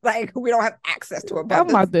 Like, we don't have access to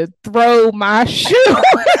abundance. I'm about to throw my shoe.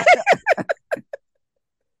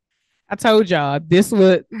 I told y'all this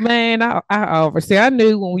was, man, I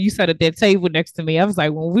knew when you sat at that table next to me, I was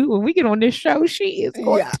like, when we get on this show, she is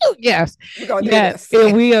going to, yes,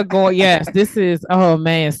 and we are going, yes, this is, oh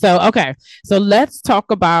man. So, okay. So let's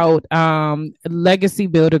talk about Legacy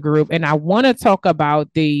Builder Group. And I want to talk about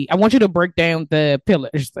I want you to break down the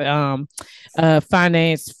pillars,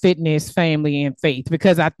 finance, fitness, family, and faith,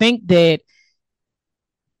 because I think that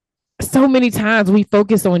so many times we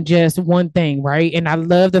focus on just one thing, right? And I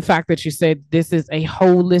love the fact that you said this is a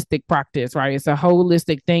holistic practice, right? It's a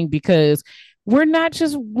holistic thing, because we're not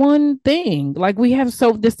just one thing. Like, there's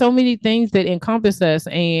so many things that encompass us,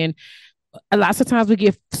 and lots of times we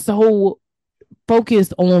get so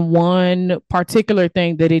focused on one particular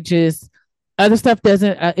thing that other stuff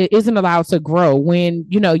isn't allowed to grow, when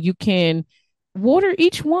you can water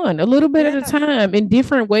each one a little bit at a time in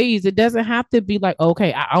different ways. It doesn't have to be like,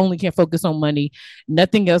 okay, I only can focus on money,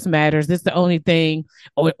 nothing else matters, this is the only thing,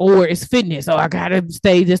 or it's fitness, I gotta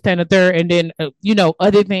stay this, that, and the third, and then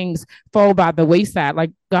other things fall by the wayside.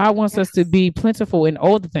 Like, God wants us to be plentiful in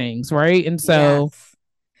all the things, right? And so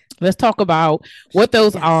let's talk about what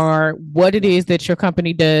those are, what it is that your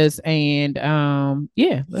company does, and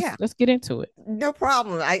let's get into it. No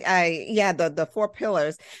problem. The 4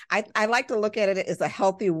 pillars. I like to look at it as a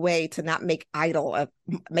healthy way to not make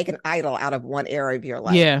an idol out of one area of your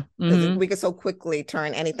life. Yeah. Mm-hmm. We could so quickly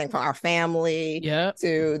turn anything from our family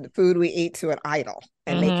to the food we eat to an idol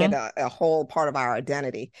and make it a whole part of our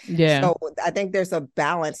identity. Yeah. So I think there's a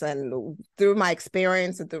balance, and through my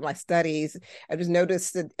experience and through my studies, I just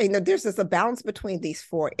noticed that there's just a balance between these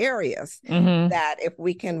 4 areas that if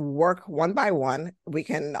we can work one by one, we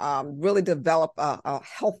can really develop a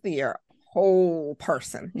healthier whole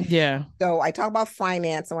person. Yeah. So I talk about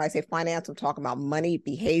finance, and when I say finance, I'm talking about money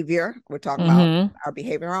behavior. We're talking about our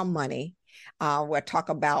behavior around money. We're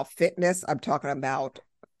talking about fitness. I'm talking about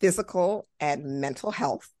physical and mental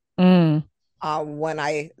health. When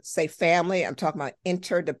I say family, I'm talking about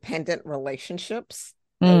interdependent relationships.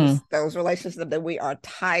 Those relationships that we are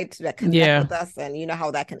tied to, that connect with us, and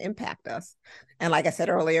how that can impact us. And like I said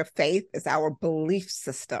earlier, faith is our belief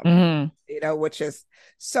system, which is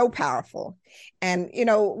so powerful. And,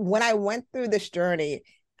 when I went through this journey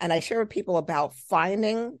and I share with people about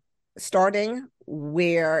starting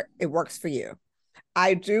where it works for you,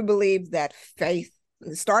 I do believe that faith,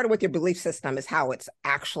 starting with your belief system, is how it's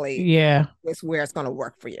actually is where it's going to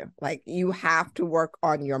work for you. Like, you have to work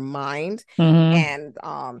on your mind. And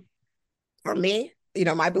for me,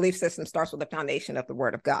 my belief system starts with the foundation of the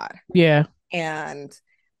Word of God. And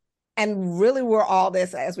really, we're all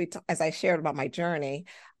this, as I shared about my journey,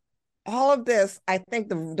 all of this, I think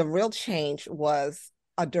the real change was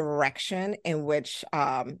a direction in which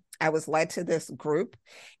I was led to this group,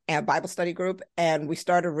 a Bible study group, and we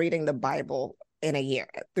started reading the Bible in a year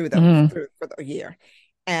for the year.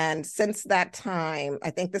 And since that time, I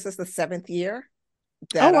think this is the 7th year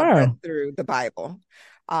that I've read through the Bible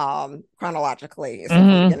chronologically.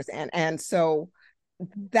 And so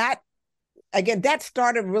that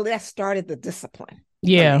started the discipline.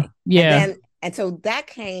 And so that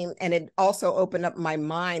came, and it also opened up my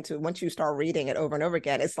mind to, once you start reading it over and over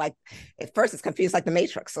again, it's like, at first it's confused, like the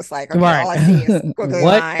Matrix. It's like, okay, all I see is squiggly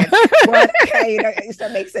lines. It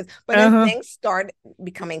start makes sense. But then things start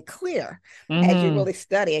becoming clear as you really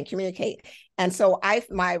study and communicate. And so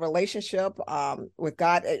my relationship with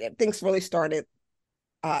God, things really started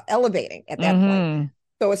elevating at that point.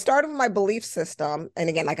 So it started with my belief system. And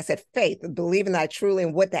again, like I said, faith, believing that I truly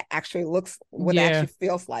and what that actually looks, what that actually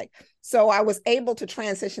feels like. So I was able to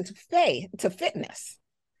transition to faith, to fitness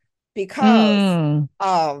because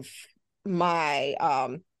of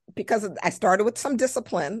my, because I started with some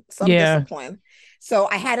discipline. So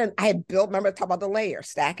I had built, remember, talk about the layer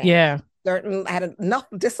stacking. I had enough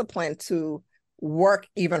discipline to work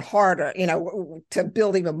even harder, to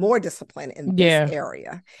build even more discipline in this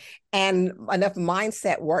area, and enough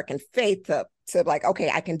mindset work and faith to like, okay,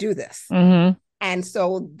 I can do this. And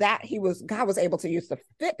so that God was able to use the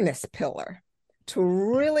fitness pillar to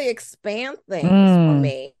really expand things for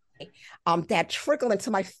me, that trickle into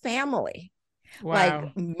my family. Wow.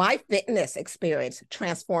 Like my fitness experience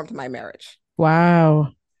transformed my marriage.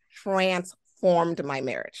 Wow. Transformed my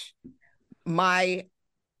marriage. My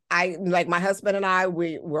husband and I,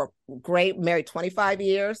 we were great, married 25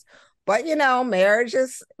 years, but marriage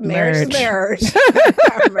is marriage. Marriage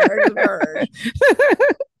is marriage.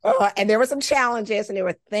 And there were some challenges, and there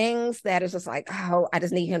were things that is just like, oh, I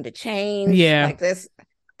just need him to change. Like this,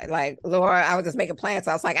 like, Lord, I was just making plans.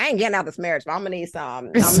 So I was like, I ain't getting out of this marriage, but I'm gonna need some.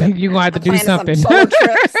 You're gonna have to do something. Some solo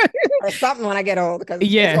trips or something when I get old, because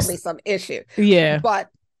there's gonna be some issue. But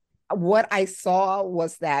what I saw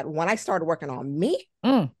was that when I started working on me,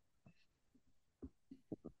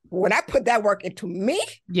 when I put that work into me,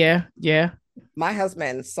 my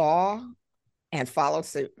husband saw and followed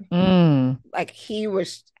suit. Like he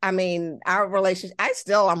was, our relationship,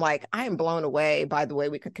 I'm like, I am blown away by the way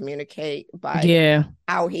we could communicate, by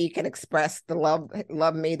how he can express the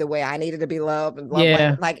love me the way I needed to be loved, and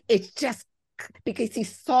love like it's just because he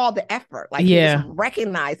saw the effort, like he just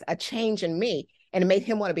recognized a change in me, and it made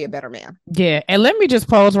him want to be a better man. And let me just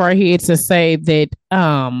pause right here to say that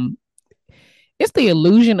it's the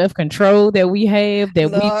illusion of control that we have, that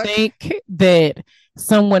we think that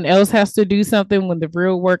someone else has to do something when the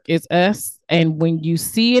real work is us. And when you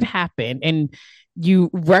see it happen and you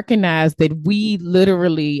recognize that we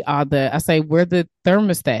literally are we're the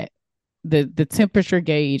thermostat, the temperature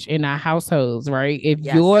gauge in our households, right? If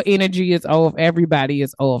your energy is off, everybody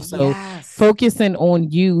is off. So focusing on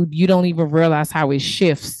you don't even realize how it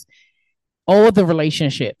shifts all the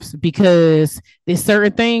relationships, because there's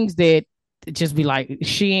certain things that just be like,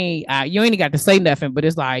 she ain't, you ain't got to say nothing, but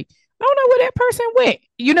it's like, I don't know where that person went.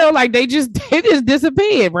 Like they just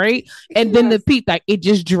disappeared, right? And then the peak, like it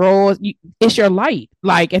just draws you, it's your light.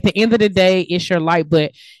 Like at the end of the day, it's your light.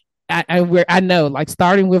 But I know, like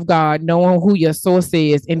starting with God, knowing who your source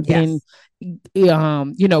is, and then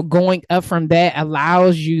going up from that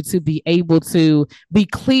allows you to be able to be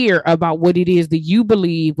clear about what it is that you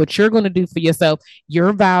believe, what you're going to do for yourself,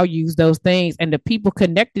 your values, those things, and the people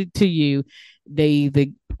connected to you, they either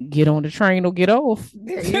get on the train or get off.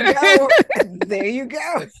 There you go. There you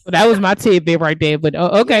go. So that was my tidbit right there. But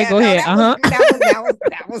okay, go ahead.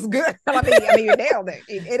 That was good. I mean, you nailed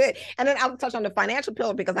it. And then I'll touch on the financial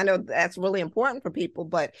pillar, because I know that's really important for people.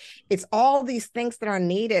 But it's all these things that are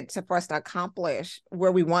needed for us to accomplish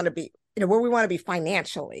where we want to be. Where we want to be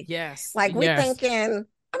financially. Yes. Like we're thinking.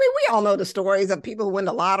 We all know the stories of people who win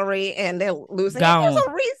the lottery and they're losing. There's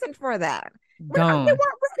a reason for that. We weren't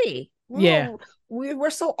ready. We're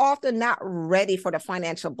so often not ready for the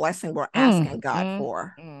financial blessing we're asking God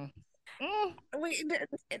for.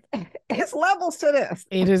 It's levels to this.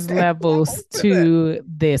 It is levels to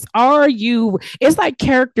this. It's like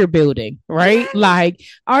character building, right? Like,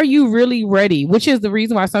 are you really ready? Which is the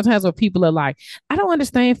reason why sometimes when people are like, I don't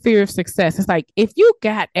understand fear of success. It's like, if you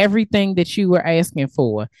got everything that you were asking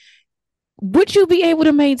for, would you be able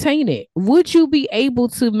to maintain it? Would you be able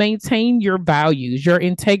to maintain your values, your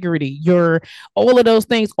integrity, all of those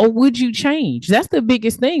things? Or would you change? That's the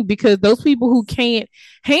biggest thing, because those people who can't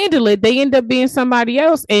handle it, they end up being somebody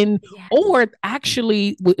else. Or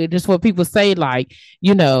actually, just what people say, like,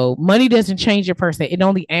 money doesn't change a person. It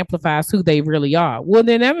only amplifies who they really are. Well,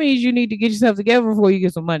 then that means you need to get yourself together before you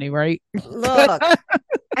get some money, right? Look,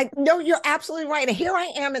 I know you're absolutely right. And here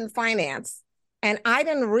I am in finance. And I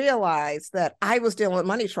didn't realize that I was dealing with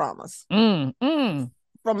money traumas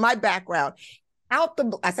from my background. I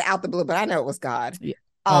say out the blue, but I know it was God.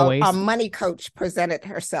 Always. A money coach presented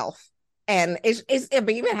herself, and it's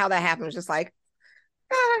even how that happened was just like,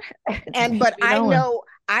 but I know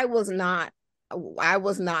I was not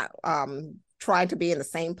trying to be in the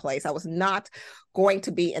same place. I was not going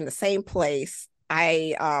to be in the same place.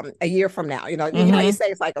 A year from now, you say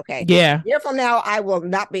it's like, okay, a year from now, I will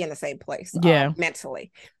not be in the same place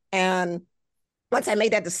mentally. And once I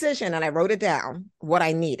made that decision and I wrote it down, what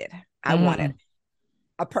I needed, I wanted,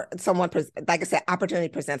 like I said, opportunity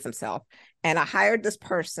presents himself, and I hired this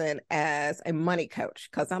person as a money coach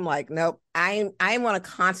because I'm like, nope, I want to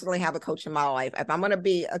constantly have a coach in my life. If I'm going to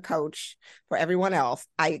be a coach for everyone else,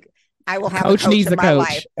 I will have a coach in my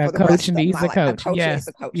life for the rest of my life. A coach needs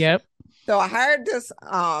a coach. Yep. So I hired this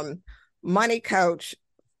money coach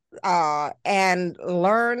and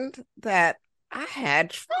learned that I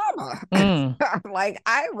had trauma. Like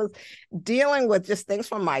I was dealing with just things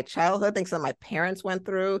from my childhood, things that my parents went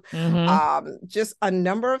through, just a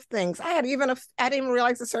number of things. I didn't even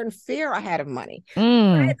realize a certain fear I had of money.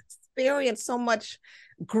 I had experienced so much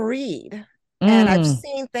greed. And I've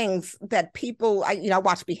seen things that people, I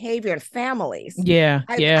watch behavior in families. Yeah.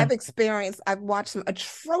 I've watched some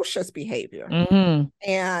atrocious behavior.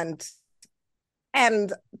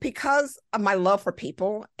 And because of my love for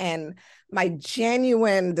people and my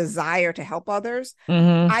genuine desire to help others,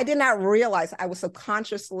 I did not realize I was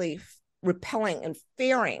subconsciously repelling and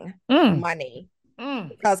fearing money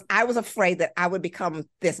because I was afraid that I would become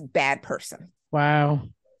this bad person. Wow.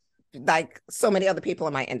 Like so many other people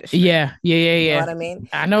in my industry. Yeah. You know what I mean?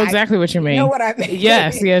 I know exactly what you mean. You know what I mean?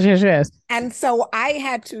 Yes. And so I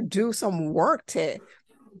had to do some work to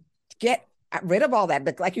get rid of all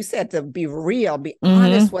that. Like you said, to be real, be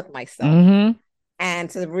honest with myself. And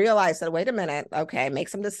to realize that, wait a minute, okay, make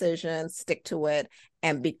some decisions, stick to it,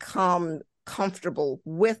 and become comfortable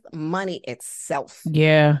with money itself.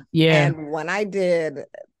 Yeah. And when I did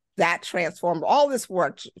that, transformed all this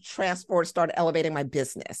work, started elevating my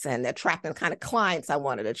business and attracting the kind of clients I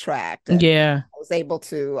wanted to attract. And I was able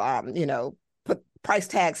to, put price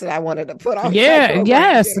tags that I wanted to put on.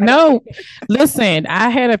 No, listen, I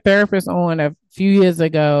had a therapist on a few years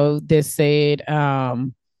ago that said,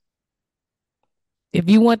 if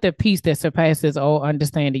you want the peace that surpasses all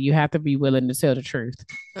understanding, you have to be willing to tell the truth.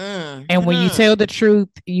 And when you tell the truth,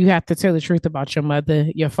 you have to tell the truth about your mother,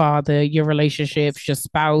 your father, your relationships, your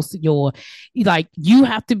spouse, you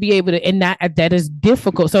have to be able to, and that is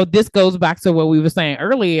difficult. So this goes back to what we were saying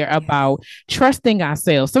earlier about trusting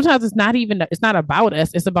ourselves. Sometimes it's not about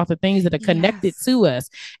us. It's about the things that are connected to us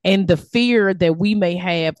and the fear that we may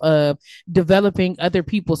have of developing other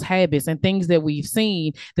people's habits and things that we've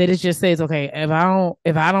seen, that it just says, okay,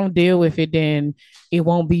 if I don't deal with it, then it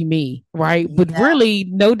won't be me, right? But really,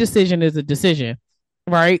 no decision is a decision,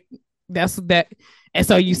 right? That's that. And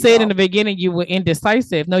so you said in the beginning you were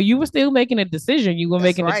indecisive. No, you were still making a decision. You were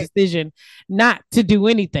making a decision not to do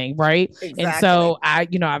anything, right? Exactly. And so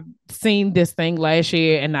I've seen this thing last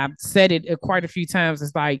year, and I've said it quite a few times.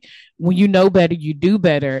 It's like, when you know better, you do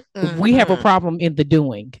better. We have a problem in the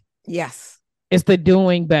doing. Yes. It's the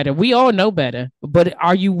doing better. We all know better, but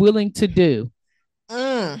are you willing to do?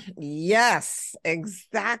 Yes,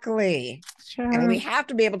 exactly. Sure. And we have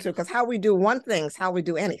to be able to, because how we do one thing is how we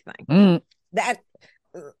do anything.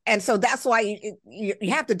 And so that's why you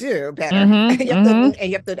have to do better. And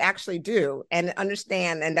you have to actually do and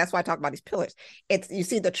understand. And that's why I talk about these pillars. You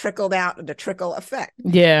see the trickle effect.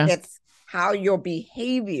 Yeah. It's how your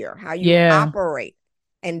behavior, how you operate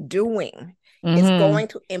and doing is going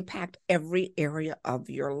to impact every area of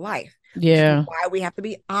your life. Yeah. Why we have to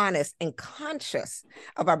be honest and conscious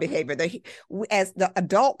of our behavior. As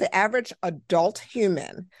the average adult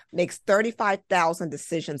human makes 35,000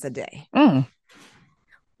 decisions a day.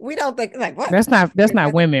 We don't think like what? That's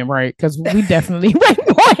not women, right? Because we definitely way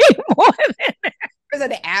more than that. Is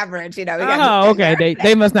the average? Okay.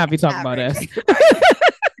 They must not be talking about us.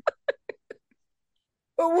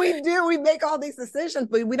 But we make all these decisions,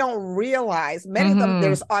 but we don't realize many of them,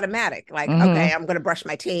 there's automatic, like, okay, I'm going to brush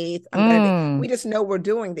my teeth. We just know we're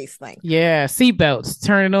doing these things. Yeah. Seatbelts,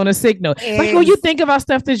 turning on a signal. Like when you think about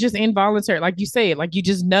stuff that's just involuntary, like you say it, like you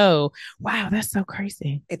just know, wow, that's so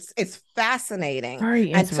crazy. It's fascinating.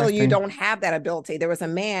 Very until you don't have that ability. There was a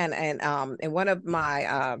man in one of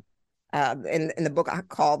my, in the book I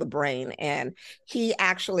call The Brain, and he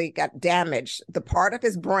actually got damaged. The part of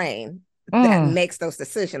his brain that makes those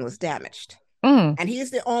decisions was damaged. And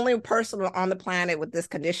he's the only person on the planet with this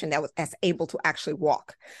condition that was able to actually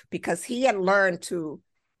walk, because he had learned to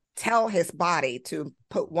tell his body to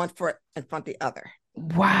put one foot in front of the other.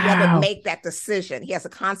 Wow. He had to make that decision. He has to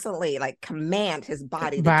constantly command his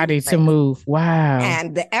body to move. Wow.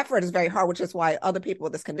 And the effort is very hard, which is why other people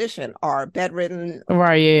with this condition are bedridden.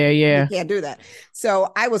 Right. Yeah. You can't do that. So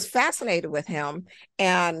I was fascinated with him.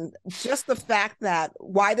 And just the fact that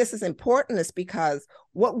why this is important is because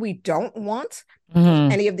what we don't want,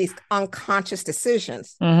 any of these unconscious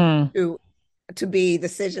decisions to be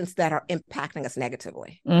decisions that are impacting us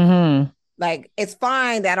negatively. Like, it's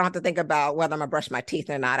fine that I don't have to think about whether I'm going to brush my teeth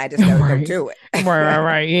or not. I just got to go do it.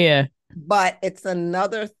 Right. Yeah. But it's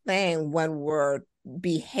another thing when we're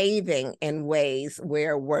behaving in ways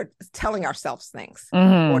where we're telling ourselves things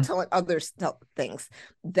Mm-hmm. or telling others things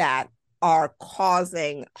that are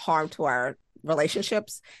causing harm to our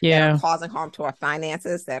relationships, that are causing harm to our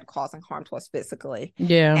finances, that are causing harm to us physically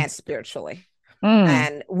and spiritually.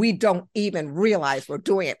 And we don't even realize we're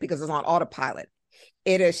doing it because it's on autopilot.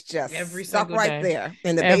 It is just stuck right there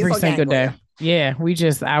in the every single day. Yeah, we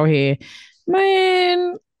just out here,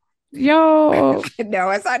 man. Yo, no,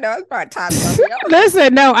 I know it's part time.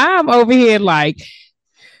 Listen, no, I'm over here like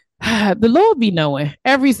the Lord be knowing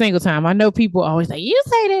every single time. I know people always say, you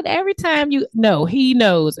say that every time you know, he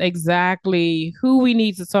knows exactly who we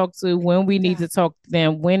need to talk to, when we need to talk to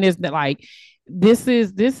them, when is that like this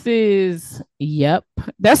is yep.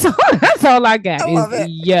 That's all I got.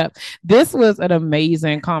 Yep. This was an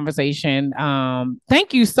amazing conversation.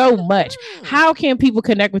 Thank you so much. How can people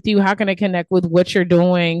connect with you? How can they connect with what you're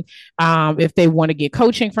doing? If they want to get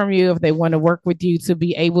coaching from you, if they want to work with you to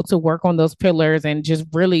be able to work on those pillars and just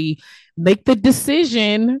really make the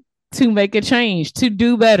decision to make a change, to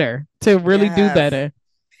do better, to really do better.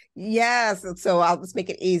 Yes. So I'll just make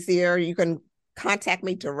it easier. You can contact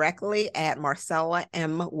me directly at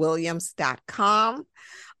marcellamwilliams.com.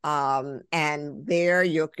 And there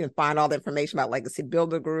you can find all the information about Legacy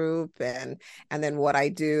Builder Group and then what I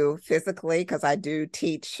do physically, because I do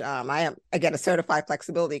teach. I am, again, a certified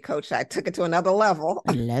flexibility coach. I took it to another level.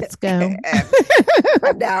 Let's go.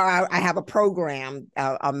 But now I have a program,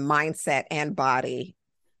 a mindset and body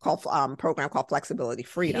program called Flexibility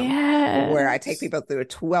Freedom, where I take people through a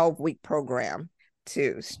 12-week program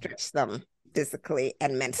to stretch them physically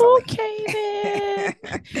and mentally. Okay.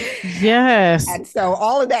 Yes. And so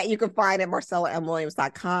all of that you can find at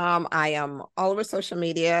marcellamwilliams.com. I am all over social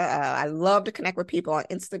media. I love to connect with people on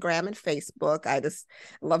Instagram and Facebook. I just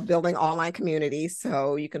love building online communities.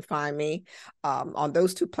 So you can find me on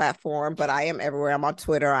those two platforms, but I am everywhere. I'm on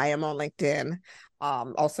Twitter. I am on LinkedIn.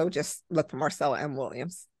 Also just look for Marcella M.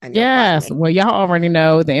 Williams. Yes. Well, y'all already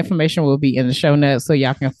know the information will be in the show notes so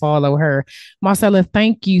y'all can follow her. Marcella,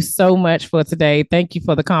 thank you so much for today. Thank you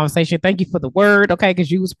for the conversation. Thank you for the word. Okay. Cause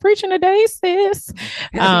you was preaching today, sis.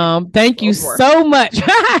 Thank you so much.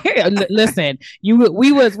 Listen,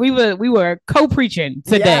 we were co-preaching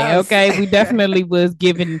today. Yes. Okay. We definitely was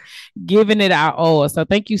giving it our all. So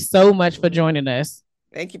thank you so much for joining us.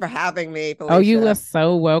 Thank you for having me, Felicia. Oh, you are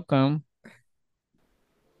so welcome.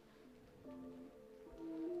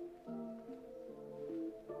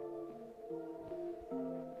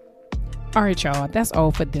 All right, y'all, that's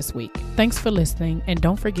all for this week. Thanks for listening, and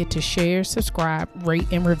don't forget to share, subscribe, rate,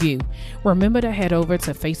 and review. Remember to head over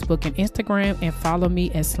to Facebook and Instagram and follow me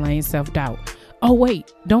at Slaying Self-Doubt. Oh,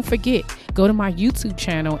 wait, don't forget, go to my YouTube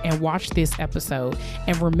channel and watch this episode,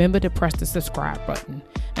 and remember to press the subscribe button.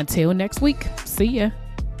 Until next week, see ya.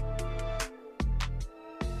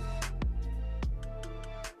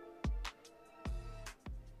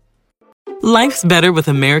 Life's better with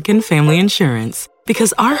American Family Insurance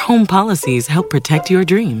because our home policies help protect your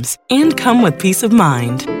dreams and come with peace of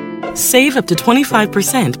mind. Save up to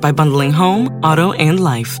 25% by bundling home, auto, and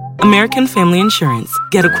life. American Family Insurance.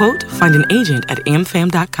 Get a quote, find an agent at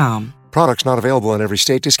amfam.com. Products not available in every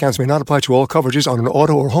state. Discounts may not apply to all coverages on an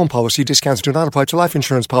auto or home policy. Discounts do not apply to life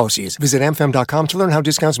insurance policies. Visit amfam.com to learn how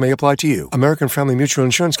discounts may apply to you. American Family Mutual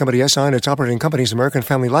Insurance Company, SI, and its operating companies, American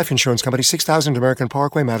Family Life Insurance Company, 6000 American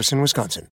Parkway, Madison, Wisconsin.